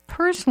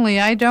personally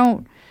I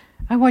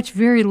watch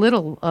very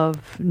little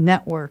of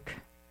network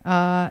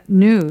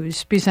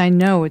news because I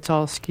know it's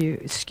all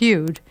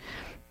skewed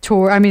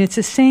toward. I mean, it's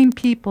the same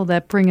people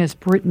that bring us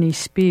Britney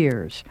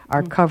Spears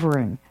are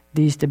covering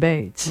these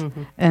debates,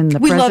 and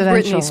we love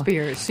presidential. Britney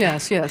Spears.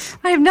 Yes.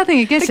 I have nothing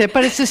against it,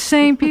 but it's the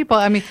same people.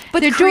 I mean, but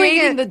they're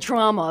creating the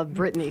drama of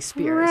Britney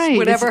Spears, right?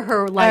 Whatever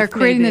her life, are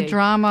creating may be. The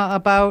drama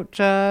about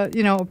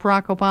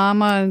Barack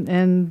Obama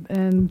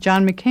and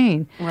John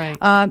McCain. Right.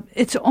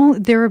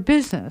 They're a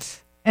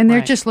business. And they're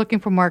Right. just looking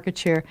for market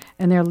share,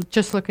 and they're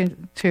just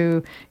looking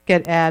to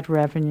get ad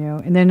revenue,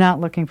 and they're not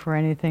looking for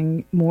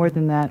anything more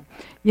than that.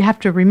 You have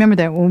to remember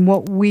that when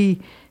what we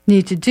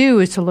need to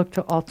do is to look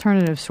to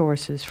alternative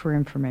sources for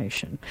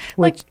information.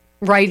 Like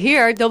right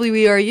here,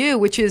 WERU,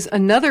 which is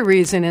another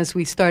reason, as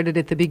we started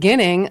at the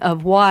beginning,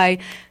 of why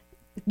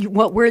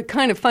what we're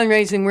kind of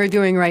fundraising we're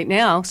doing right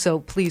now. So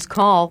please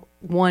call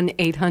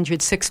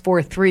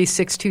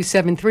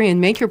 1-800-643-6273 and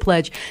make your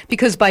pledge,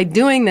 because by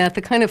doing that,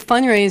 the kind of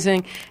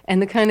fundraising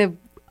and the kind of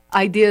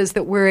ideas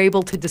that we're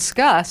able to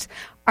discuss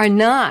are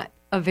not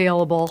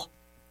available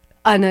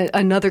on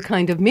another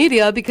kind of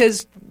media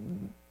because,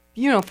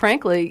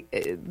 frankly,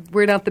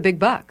 we're not the big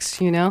bucks,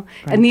 Right.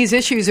 And these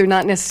issues are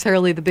not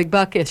necessarily the big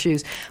buck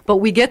issues, but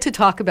we get to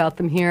talk about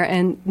them here,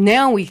 and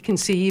now we can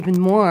see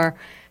even more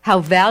how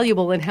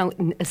valuable and how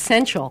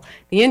essential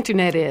the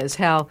internet is,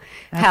 how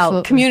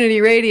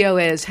community radio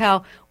is,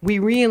 how we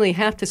really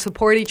have to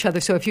support each other.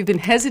 So if you've been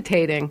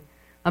hesitating,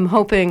 I'm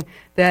hoping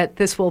that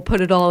this will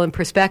put it all in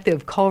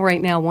perspective. Call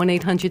right now,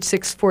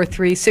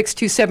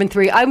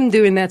 1-800-643-6273. I'm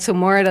doing that so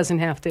Maura doesn't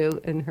have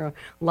to in her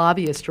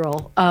lobbyist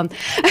role. I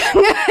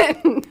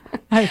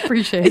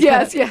appreciate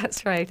that.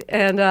 Yes, right.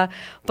 And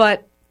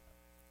but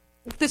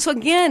this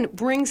again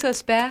brings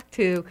us back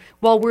to,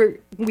 while we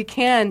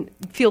can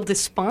feel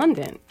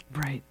despondent,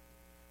 Right.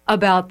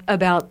 about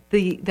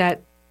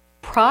that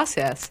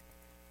process,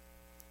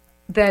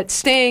 that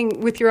staying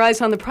with your eyes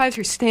on the prize,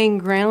 or staying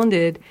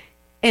grounded,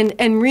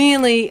 and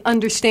really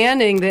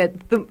understanding that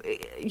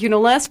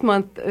last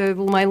month,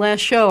 my last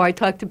show, I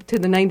talked to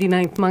the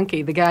 99th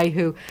monkey, the guy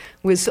who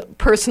was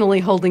personally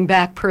holding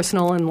back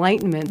personal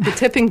enlightenment, the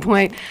tipping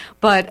point,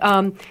 but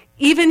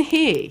even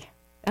he.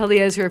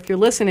 Eliezer, if you're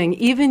listening,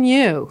 even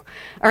you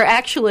are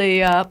actually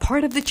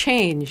part of the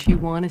change you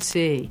want to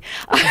see.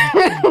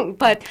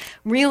 But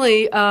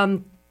really,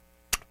 all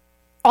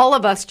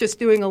of us just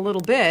doing a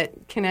little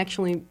bit can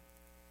actually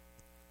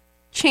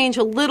change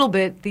a little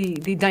bit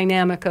the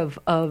dynamic of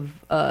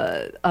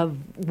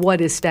what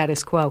is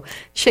status quo,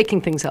 shaking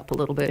things up a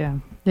little bit.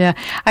 Yeah.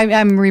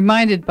 I'm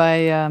reminded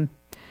by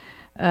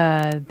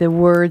the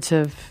words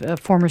of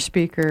former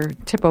Speaker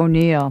Tip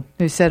O'Neill,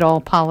 who said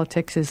all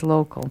politics is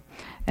local.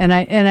 And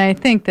I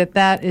think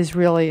that is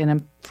really,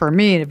 for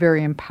me, a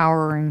very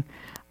empowering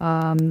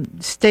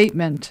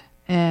statement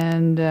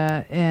and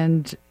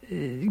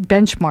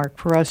benchmark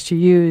for us to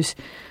use.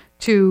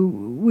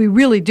 We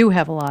really do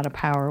have a lot of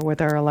power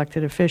with our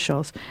elected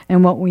officials,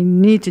 and what we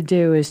need to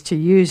do is to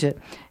use it.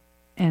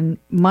 And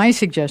my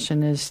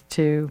suggestion is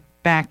to,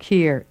 back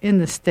here in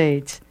the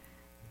States,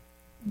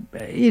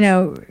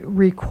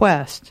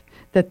 request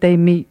that they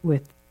meet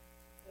with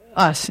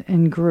us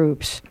in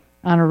groups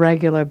on a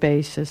regular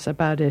basis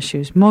about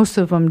issues. Most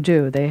of them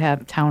do. They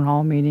have town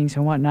hall meetings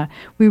and whatnot.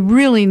 We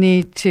really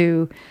need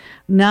to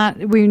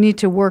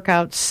work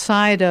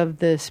outside of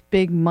this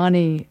big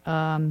money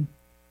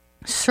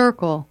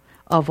circle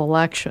of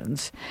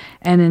elections,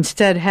 and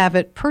instead have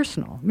it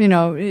personal.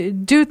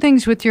 Do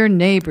things with your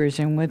neighbors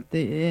and with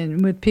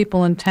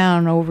people in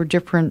town over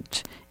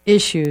different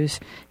issues.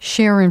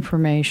 Share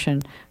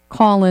information.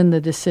 Call in the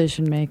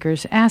decision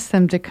makers. Ask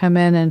them to come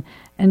in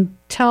and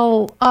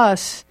tell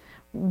us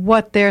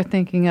what they're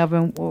thinking of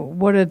and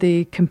what are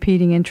the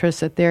competing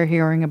interests that they're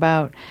hearing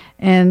about,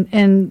 and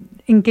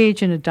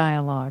engage in a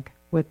dialogue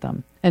with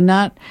them.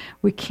 And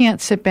we can't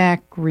sit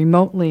back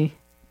remotely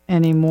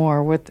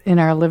anymore in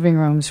our living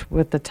rooms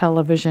with the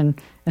television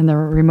and the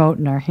remote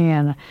in our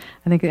hand.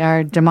 I think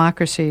our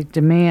democracy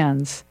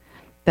demands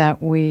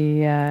that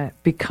we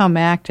become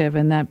active,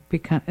 and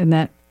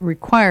that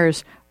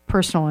requires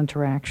personal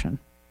interaction.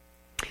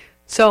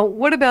 So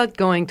what about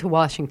going to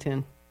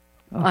Washington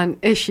on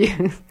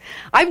issues?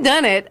 I've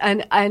done it,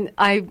 and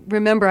I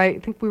remember, I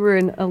think we were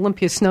in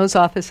Olympia Snow's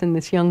office, and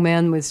this young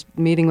man was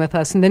meeting with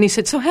us, and then he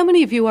said, so how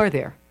many of you are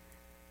there?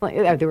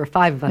 Well, there were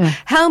 5 of us. Yeah.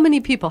 How many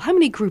people, how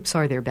many groups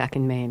are there back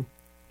in Maine?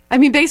 I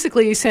mean,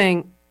 basically he's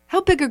saying, how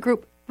big a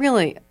group,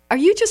 really? Are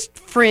you just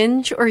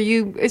fringe, or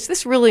is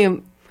this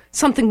really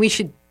something we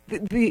should,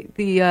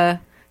 the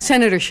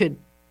senator should,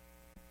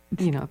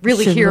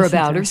 really hear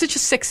about, or is it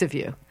just 6 of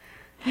you?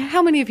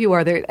 How many of you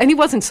are there? And he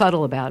wasn't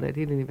subtle about it.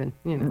 He didn't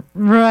even,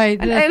 Right.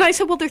 And I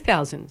said, well, there are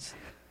thousands.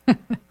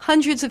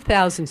 Hundreds of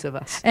thousands of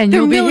us. And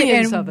there are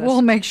millions of us.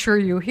 We'll make sure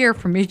you hear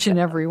from each and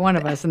every one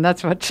of us, and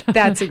that's what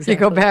that's exactly. you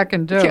go back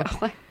and do.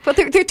 Yeah. But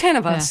there are 10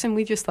 of us, and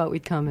we just thought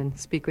we'd come and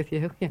speak with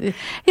you.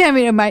 Yeah, I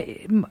mean,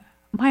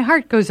 my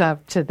heart goes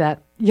out to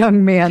that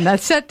young man that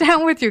sat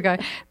down with you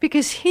guys,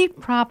 because he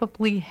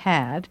probably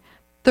had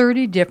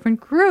 30 different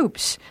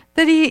groups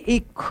that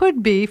he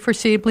could be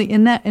foreseeably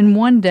in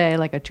one day,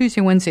 like a Tuesday,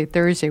 Wednesday,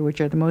 Thursday,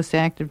 which are the most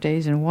active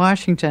days in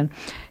Washington.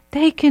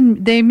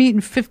 They meet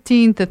in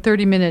 15 to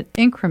 30-minute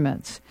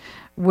increments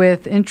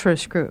with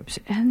interest groups,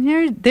 and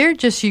they're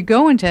just, you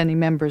go into any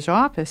member's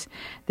office,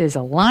 there's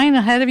a line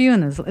ahead of you,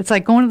 and it's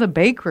like going to the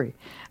bakery,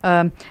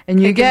 and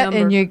you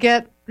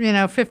get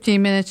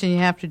 15 minutes and you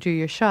have to do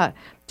your shot.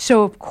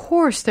 So, of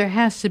course, there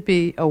has to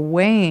be a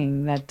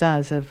weighing that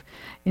does of,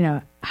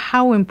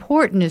 how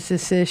important is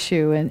this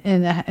issue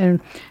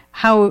and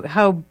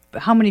how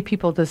many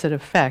people does it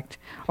affect?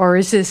 Or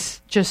is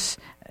this just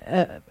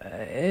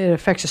it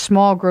affects a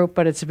small group,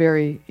 but it's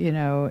very,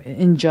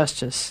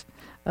 injustice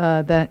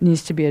that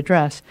needs to be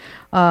addressed.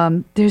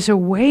 There's a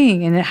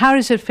weighing, and how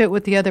does it fit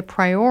with the other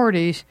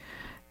priorities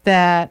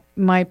that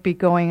might be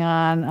going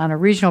on a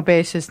regional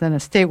basis, then a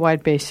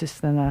statewide basis,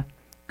 then a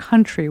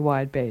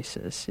countrywide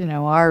basis?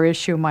 Our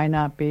issue might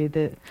not be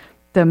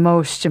the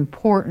most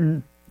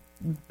important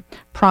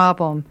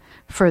problem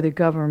for the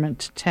government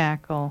to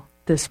tackle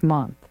this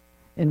month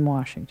in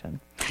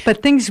Washington.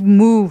 But things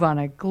move on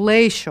a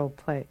glacial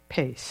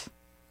pace.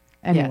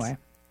 Anyway.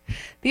 Yes.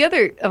 The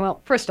other,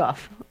 first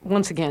off,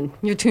 once again,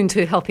 you're tuned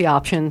to Healthy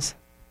Options.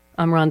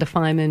 I'm Rhonda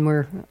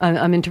Feiman.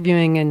 I'm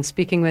interviewing and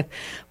speaking with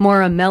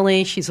Maura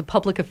Meli. She's a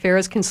public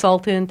affairs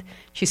consultant.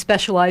 She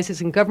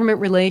specializes in government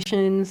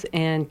relations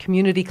and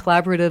community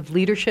collaborative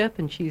leadership,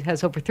 and she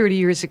has over 30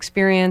 years'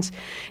 experience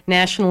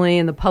nationally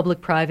in the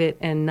public, private,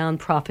 and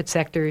nonprofit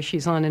sectors.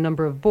 She's on a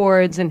number of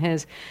boards and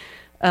has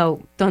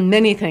done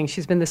many things.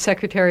 She's been the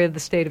Secretary of the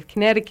State of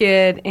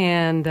Connecticut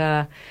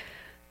and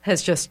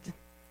has just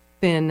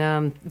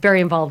been very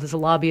involved as a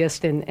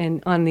lobbyist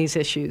and on these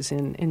issues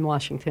in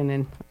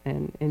Washington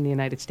and in the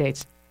United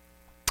States.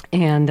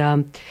 And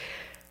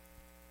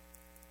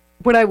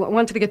what I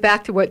wanted to get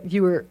back to what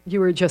you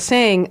were just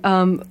saying,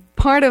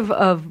 part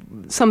of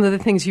some of the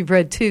things you've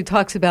read too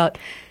talks about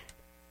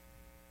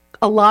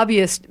a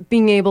lobbyist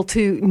being able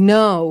to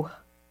know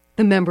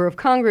the member of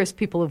Congress.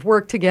 People have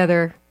worked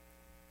together.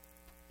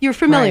 You're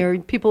familiar.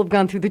 Right. People have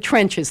gone through the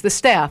trenches, the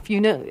staff.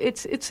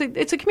 It's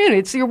a community.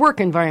 It's your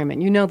work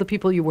environment. You know the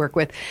people you work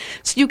with,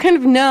 so you kind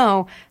of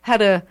know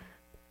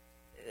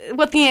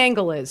what the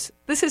angle is.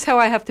 This is how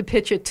I have to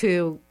pitch it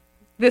to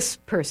this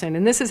person,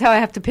 and this is how I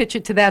have to pitch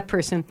it to that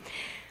person.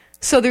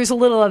 So there's a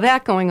little of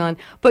that going on.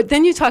 But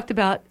then you talked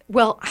about,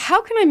 well,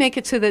 how can I make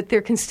it so that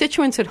their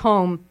constituents at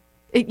home,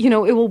 it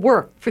will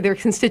work for their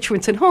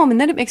constituents at home?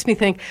 And then it makes me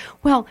think,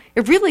 well,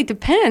 it really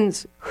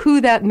depends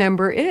who that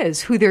member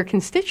is, who their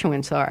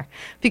constituents are.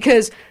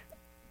 Because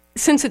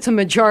since it's a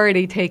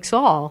majority takes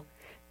all,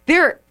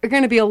 there are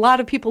going to be a lot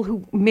of people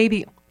who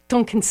maybe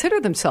don't consider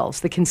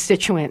themselves the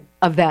constituent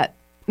of that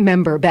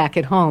member back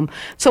at home.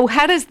 So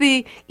how does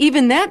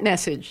even that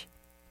message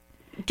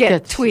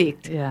get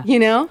tweaked, Yeah.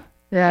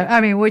 Yeah,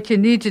 I mean, what you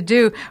need to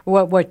do,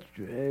 what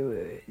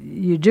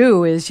you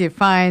do is you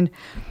find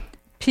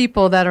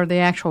people that are the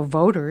actual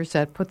voters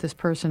that put this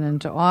person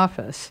into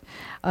office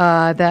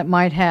that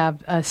might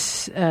have a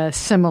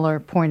similar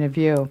point of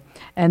view.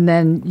 And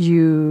then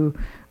you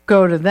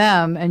go to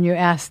them and you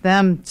ask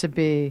them to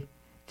be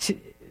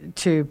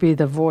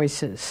the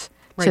voices.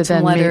 Write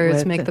some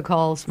letters, make the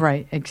calls.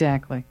 Right,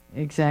 exactly.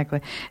 It's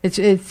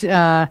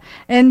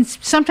and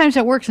sometimes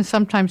it works and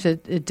sometimes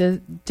it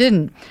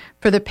didn't.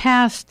 For the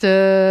past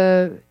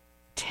 10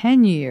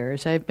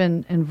 years, I've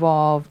been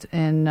involved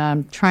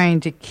in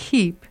trying to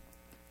keep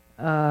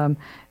the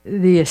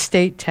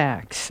estate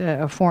tax,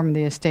 a form of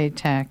the estate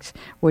tax,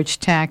 which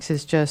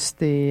taxes just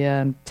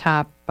the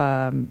top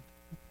 1%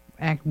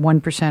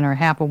 or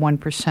half of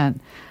 1%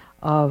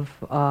 of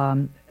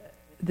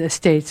the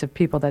estates of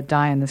people that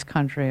die in this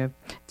country, of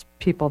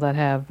people that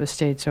have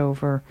estates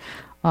over,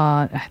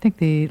 I think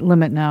the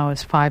limit now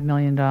is $5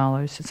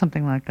 million,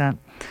 something like that.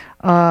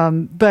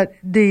 But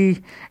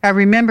I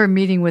remember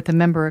meeting with a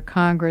member of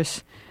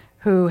Congress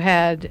who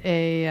had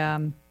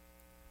in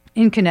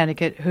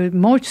Connecticut, who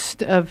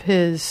most of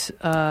his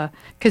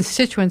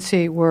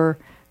constituency were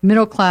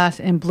middle class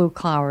and blue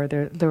collar.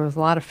 There was a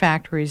lot of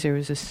factories. There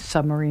was a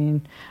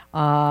submarine,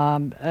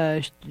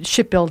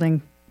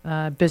 shipbuilding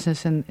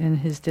business in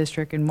his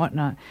district and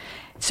whatnot.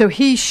 So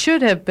he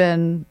should have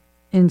been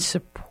in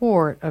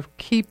support of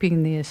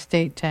keeping the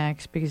estate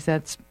tax because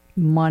that's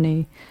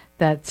money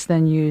that's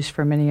then used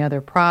for many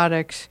other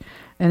products,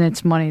 and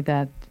it's money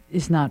that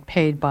is not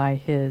paid by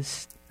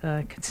his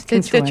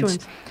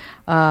constituents.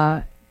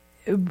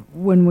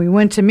 When we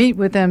went to meet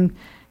with him,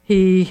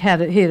 he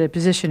had a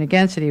position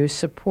against it. He was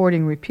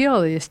supporting repeal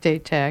of the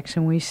estate tax,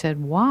 and we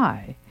said,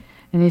 why?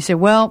 And he said,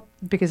 well,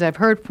 because I've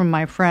heard from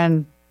my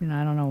friend,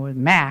 I don't know,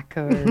 Mac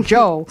or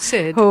Joe,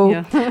 Sid,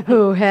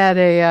 who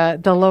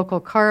had the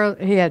local car.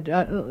 He had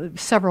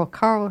several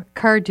car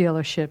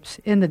dealerships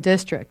in the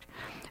district,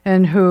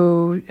 and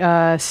who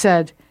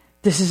said,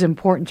 this is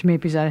important to me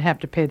because I have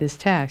to pay this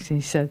tax. And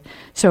he said,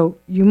 so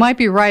you might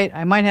be right.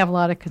 I might have a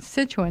lot of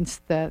constituents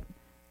that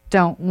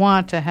don't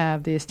want to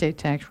have the estate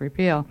tax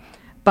repeal,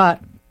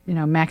 but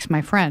Mac's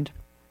my friend,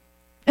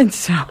 and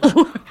so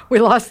we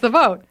lost the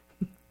vote.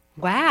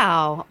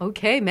 Wow.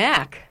 Okay,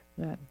 Mac.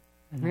 Yeah.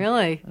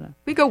 Really?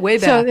 We go way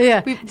back. So,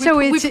 yeah. We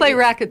play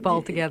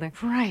racquetball together.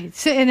 Right.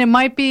 So, and it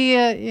might be,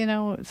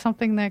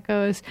 something that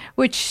goes,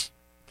 which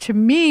to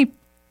me,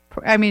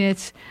 I mean,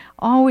 it's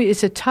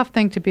a tough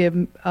thing to be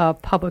a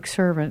public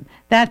servant.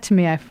 That to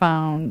me I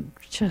found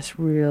just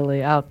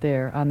really out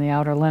there on the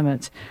outer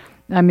limits.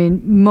 I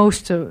mean,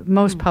 most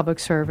public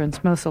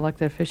servants, most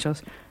elected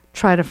officials,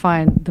 try to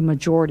find the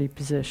majority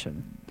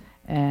position,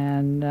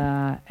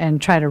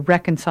 and try to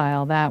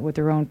reconcile that with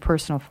their own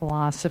personal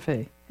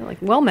philosophy. You're like,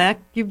 well, Mac,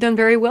 you've done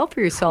very well for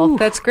yourself. Ooh.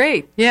 That's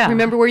great. Yeah.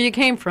 Remember where you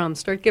came from.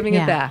 Start giving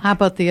it back. How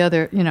about the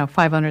other,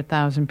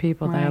 500,000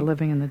 people that are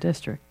living in the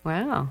district?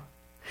 Wow.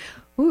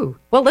 Ooh.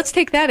 Well, let's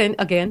take that in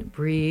again.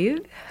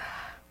 Breathe.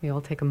 We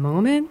all take a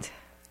moment.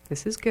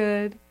 This is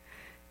good.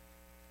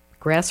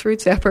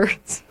 Grassroots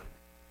efforts.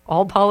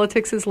 All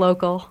politics is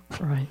local.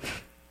 Right.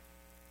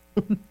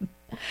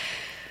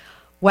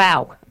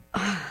 Wow.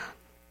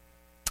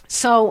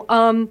 So,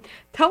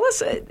 tell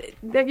us.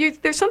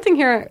 There's something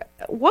here.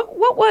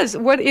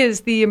 What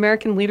is the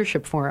American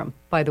Leadership Forum,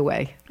 by the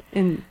way?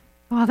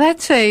 Well,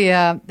 that's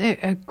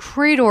a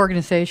great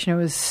organization. It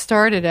was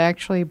started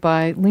actually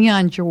by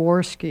Leon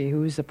Jaworski,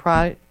 who was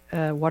the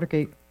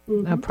Watergate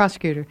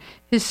prosecutor.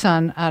 His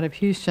son out of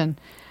Houston,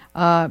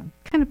 kind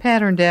of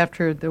patterned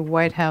after the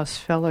White House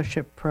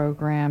Fellowship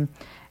Program,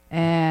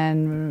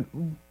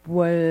 and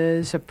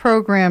was a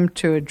program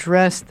to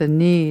address the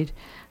need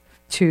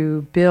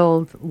to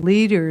build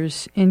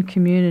leaders in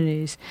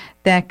communities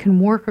that can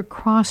work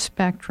across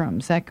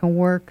spectrums, that can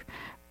work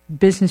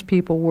business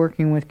people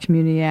working with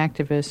community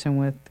activists and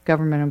with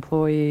government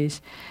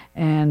employees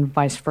and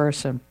vice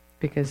versa.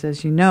 Because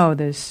as you know,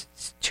 there's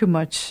too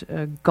much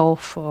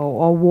gulf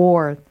or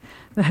war,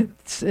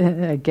 that's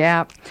a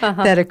gap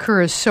that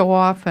occurs so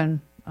often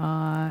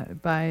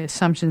by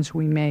assumptions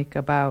we make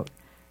about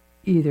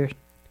either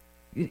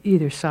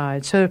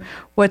side. So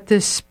what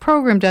this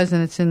program does,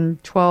 and it's in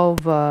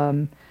 12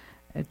 or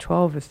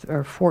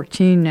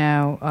 14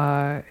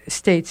 now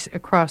states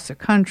across the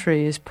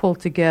country, is pull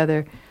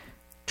together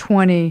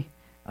 20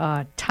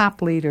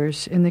 top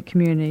leaders in the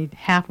community,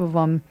 half of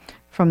them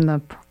from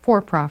the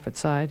for-profit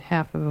side,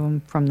 half of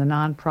them from the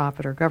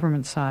nonprofit or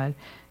government side,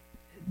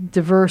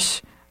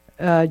 diverse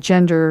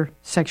gender,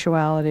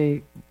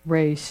 sexuality,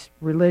 race,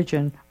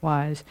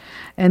 religion-wise,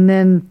 and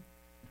then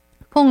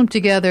pull them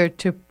together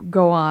to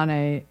go on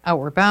a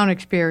outward bound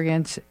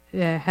experience,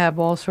 have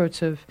all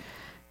sorts of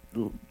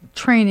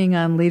training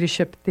on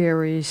leadership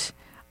theories,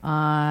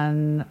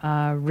 on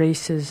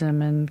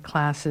racism and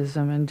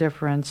classism and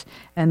difference,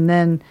 and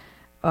then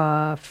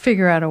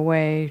figure out a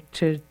way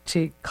to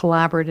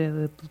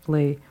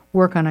collaboratively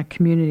work on a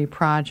community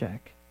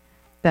project.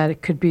 That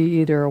it could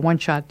be either a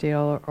one-shot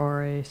deal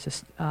or a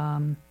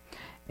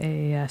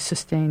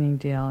sustaining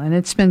deal. And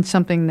it's been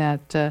something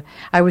that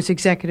I was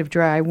executive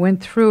director. I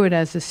went through it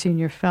as a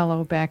senior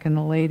fellow back in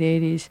the late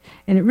 80s,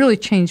 and it really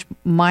changed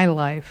my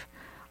life,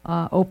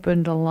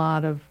 opened a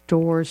lot of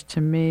doors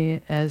to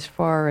me as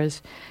far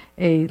as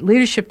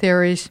leadership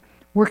theories,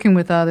 working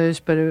with others,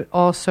 but it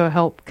also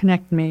helped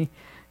connect me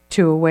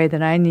to a way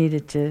that I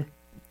needed to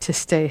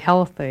stay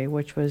healthy,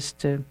 which was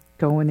to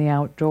go in the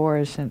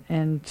outdoors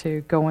and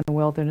to go in the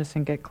wilderness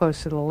and get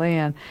close to the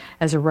land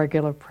as a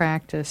regular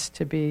practice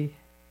to be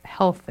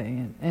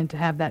healthy and to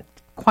have that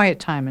quiet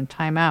time and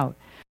time out.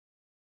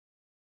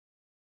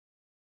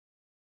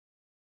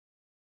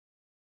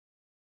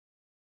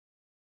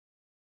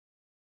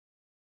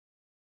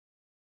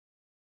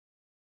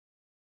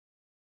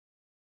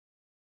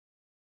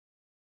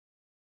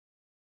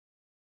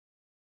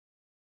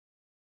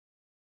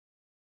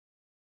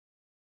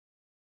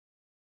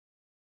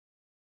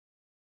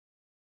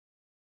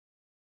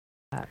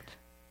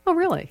 Oh,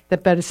 really?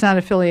 But it's not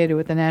affiliated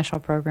with the national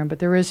program, but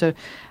there is a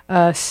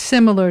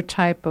similar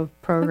type of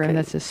program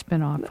that's a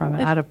spin-off from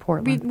it out of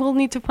Portland. We'll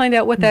need to find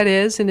out what that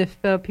is, and if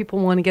people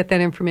want to get that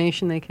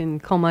information, they can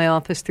call my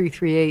office,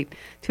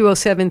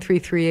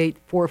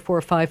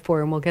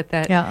 338-207-338-4454, and we'll get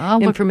that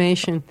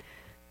information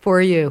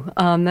for you.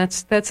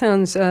 That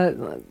sounds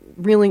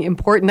really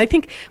important. I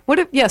think,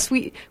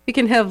 we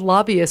can have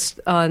lobbyists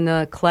on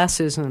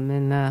classism,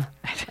 and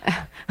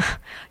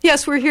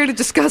yes, we're here to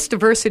discuss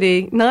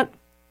diversity, not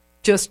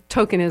just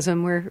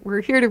tokenism.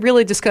 We're here to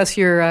really discuss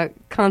your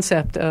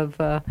concept of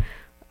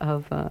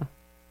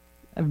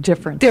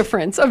difference, and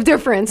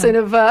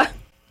of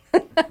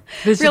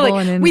visible really,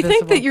 and invisible. We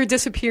think that you're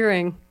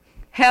disappearing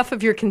half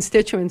of your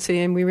constituency,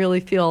 and we really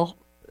feel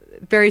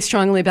very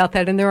strongly about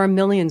that. And there are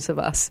millions of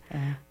us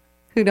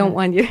who don't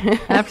want you.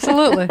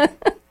 Absolutely.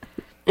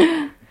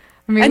 And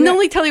let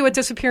me tell you what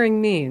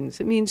disappearing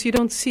means. It means you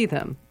don't see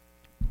them.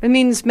 It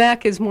means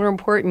Mac is more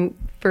important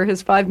for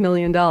his $5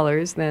 million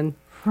than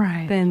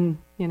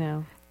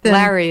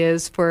Larry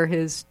is for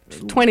his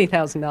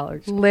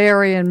 $20,000.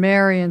 Larry and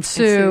Mary and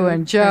Sue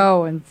and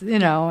Joe and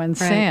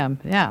Sam.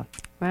 Yeah.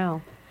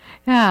 Wow.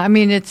 Yeah, I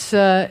mean this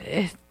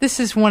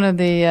is one of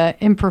the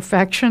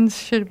imperfections,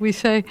 should we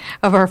say,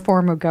 of our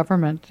form of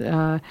government,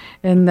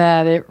 in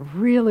that it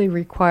really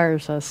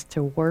requires us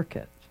to work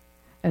it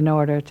in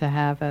order to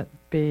have it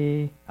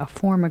be a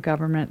form of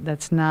government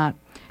that's not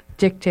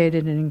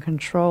dictated and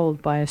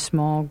controlled by a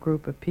small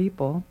group of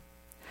people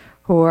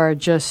who are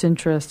just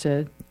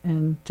interested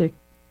in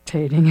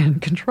dictating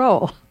and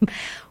control.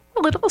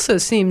 Well, it also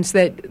seems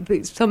that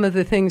some of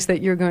the things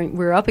that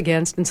we're up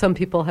against, and some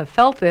people have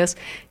felt this,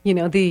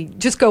 the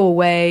just go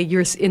away,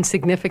 you're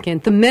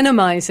insignificant. The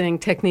minimizing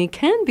technique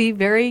can be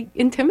very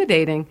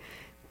intimidating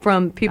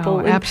from people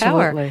in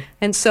absolutely. Power.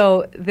 And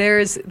so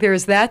there's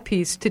that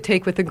piece to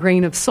take with a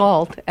grain of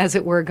salt, as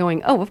it were,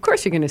 going, oh, of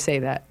course you're going to say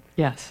that.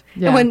 Yes.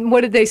 Yeah. And what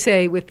did they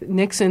say with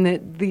Nixon,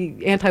 that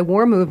the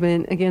anti-war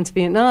movement against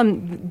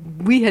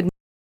Vietnam, we had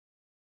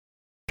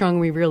strong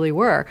we really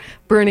were.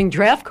 Burning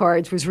draft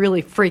cards was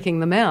really freaking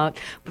them out,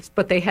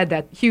 but they had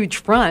that huge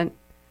front,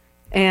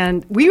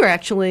 and we were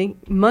actually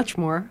much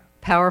more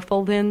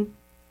powerful than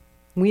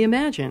we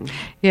imagined.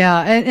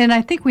 Yeah, and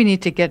I think we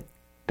need to get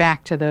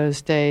back to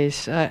those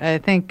days. I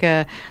think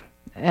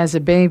as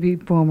a baby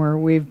boomer,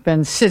 we've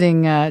been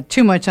sitting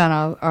too much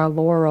on our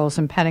laurels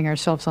and patting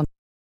ourselves on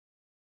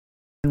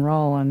and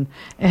roll and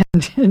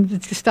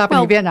stopping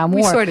the Vietnam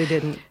War. We sort of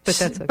didn't, but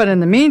that's okay. But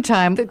in the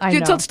meantime, I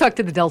know. Let's talk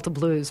to the Delta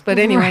Blues. But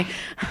anyway. Right.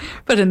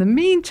 But in the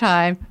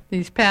meantime,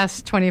 these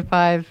past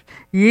 25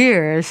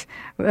 years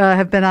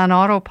have been on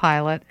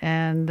autopilot,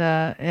 and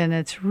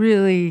it's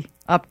really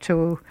up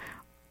to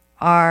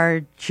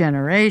our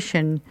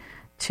generation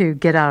to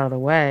get out of the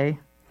way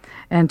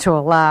and to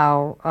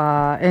allow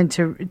and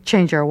to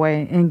change our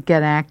way and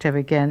get active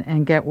again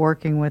and get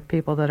working with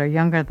people that are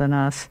younger than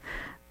us,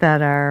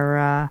 that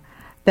are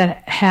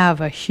that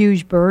have a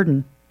huge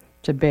burden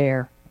to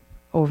bear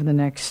over the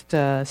next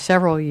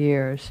several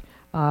years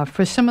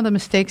for some of the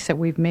mistakes that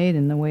we've made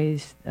in the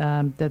ways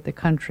that the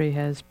country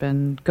has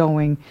been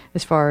going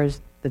as far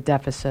as the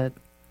deficit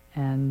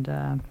and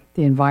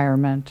the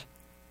environment,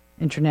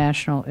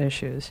 international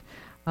issues.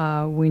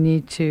 We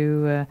need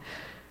to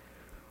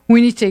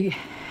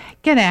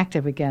get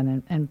active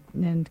again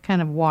and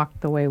kind of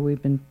walk the way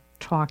we've been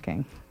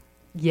talking.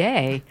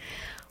 Yay.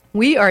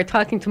 We are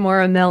talking to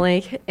Maura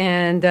Melle,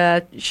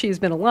 and she's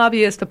been a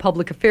lobbyist, a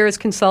public affairs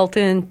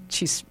consultant.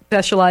 She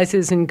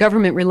specializes in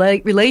government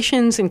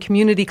relations and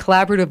community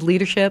collaborative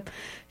leadership.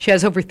 She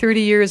has over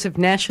 30 years of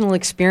national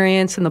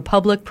experience in the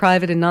public,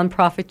 private, and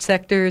nonprofit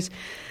sectors.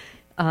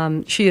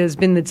 She has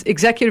been the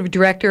executive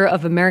director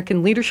of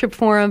American Leadership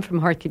Forum from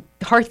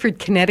Hartford,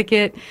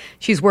 Connecticut.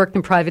 She's worked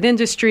in private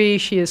industry.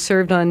 She has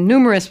served on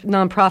numerous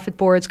nonprofit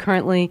boards,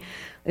 currently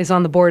is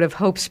on the board of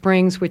Hope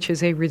Springs, which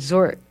is a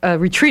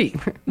retreat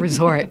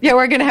resort. Yeah,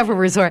 we're going to have a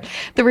resort.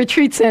 The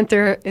Retreat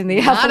Center in the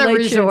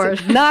Appalachians. Not a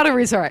resort. Not a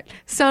resort.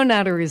 So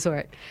not a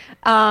resort.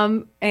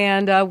 And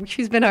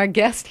she's been our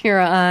guest here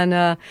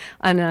on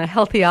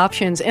Healthy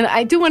Options. And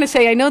I do want to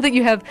say, I know that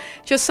you have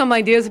just some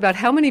ideas about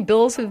how many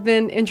bills have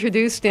been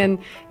introduced in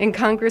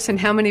Congress and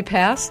how many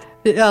passed.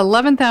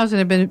 11,000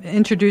 have been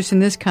introduced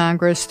in this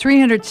Congress.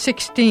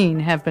 316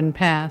 have been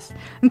passed,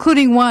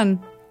 including one.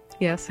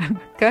 Yes,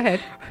 go ahead.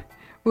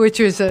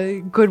 Which is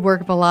a good work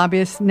of a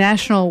lobbyist.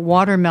 National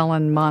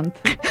Watermelon Month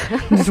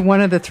is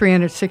one of the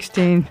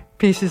 316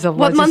 pieces of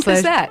legislation. What month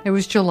is that? It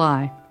was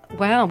July.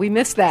 Wow, we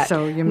missed that.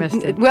 So you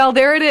missed it. Well,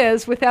 there it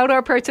is. Without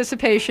our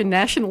participation,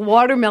 National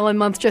Watermelon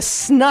Month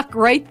just snuck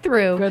right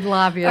through. Good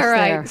lobbyist. All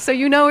right, there. So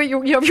you know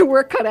you have your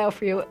work cut out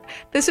for you.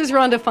 This is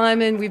Rhonda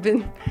Feinman. We've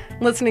been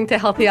listening to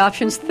Healthy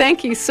Options.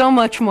 Thank you so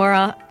much,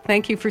 Maura.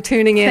 Thank you for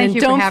tuning in. Thank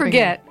you Don't for having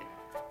forget. me.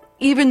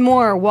 Even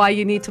more why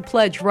you need to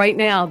pledge right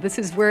now. This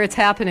is where it's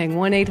happening.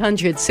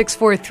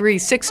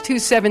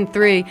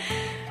 1-800-643-6273.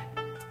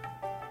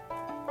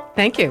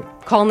 Thank you.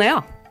 Call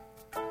now.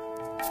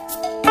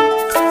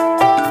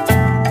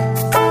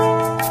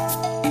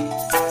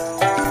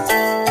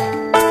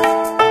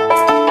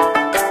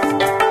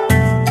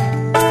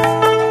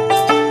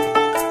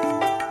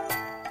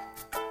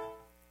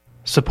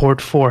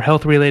 Support for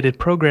health-related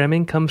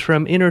programming comes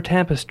from Inner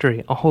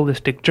Tapestry, a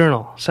holistic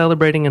journal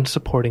celebrating and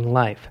supporting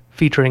life,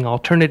 featuring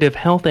alternative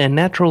health and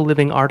natural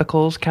living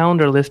articles,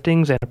 calendar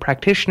listings, and a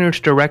practitioner's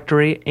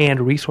directory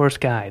and resource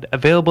guide,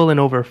 available in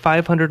over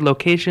 500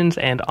 locations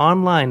and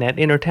online at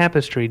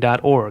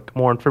innertapestry.org.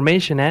 More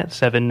information at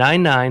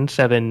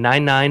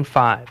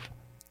 799-7995.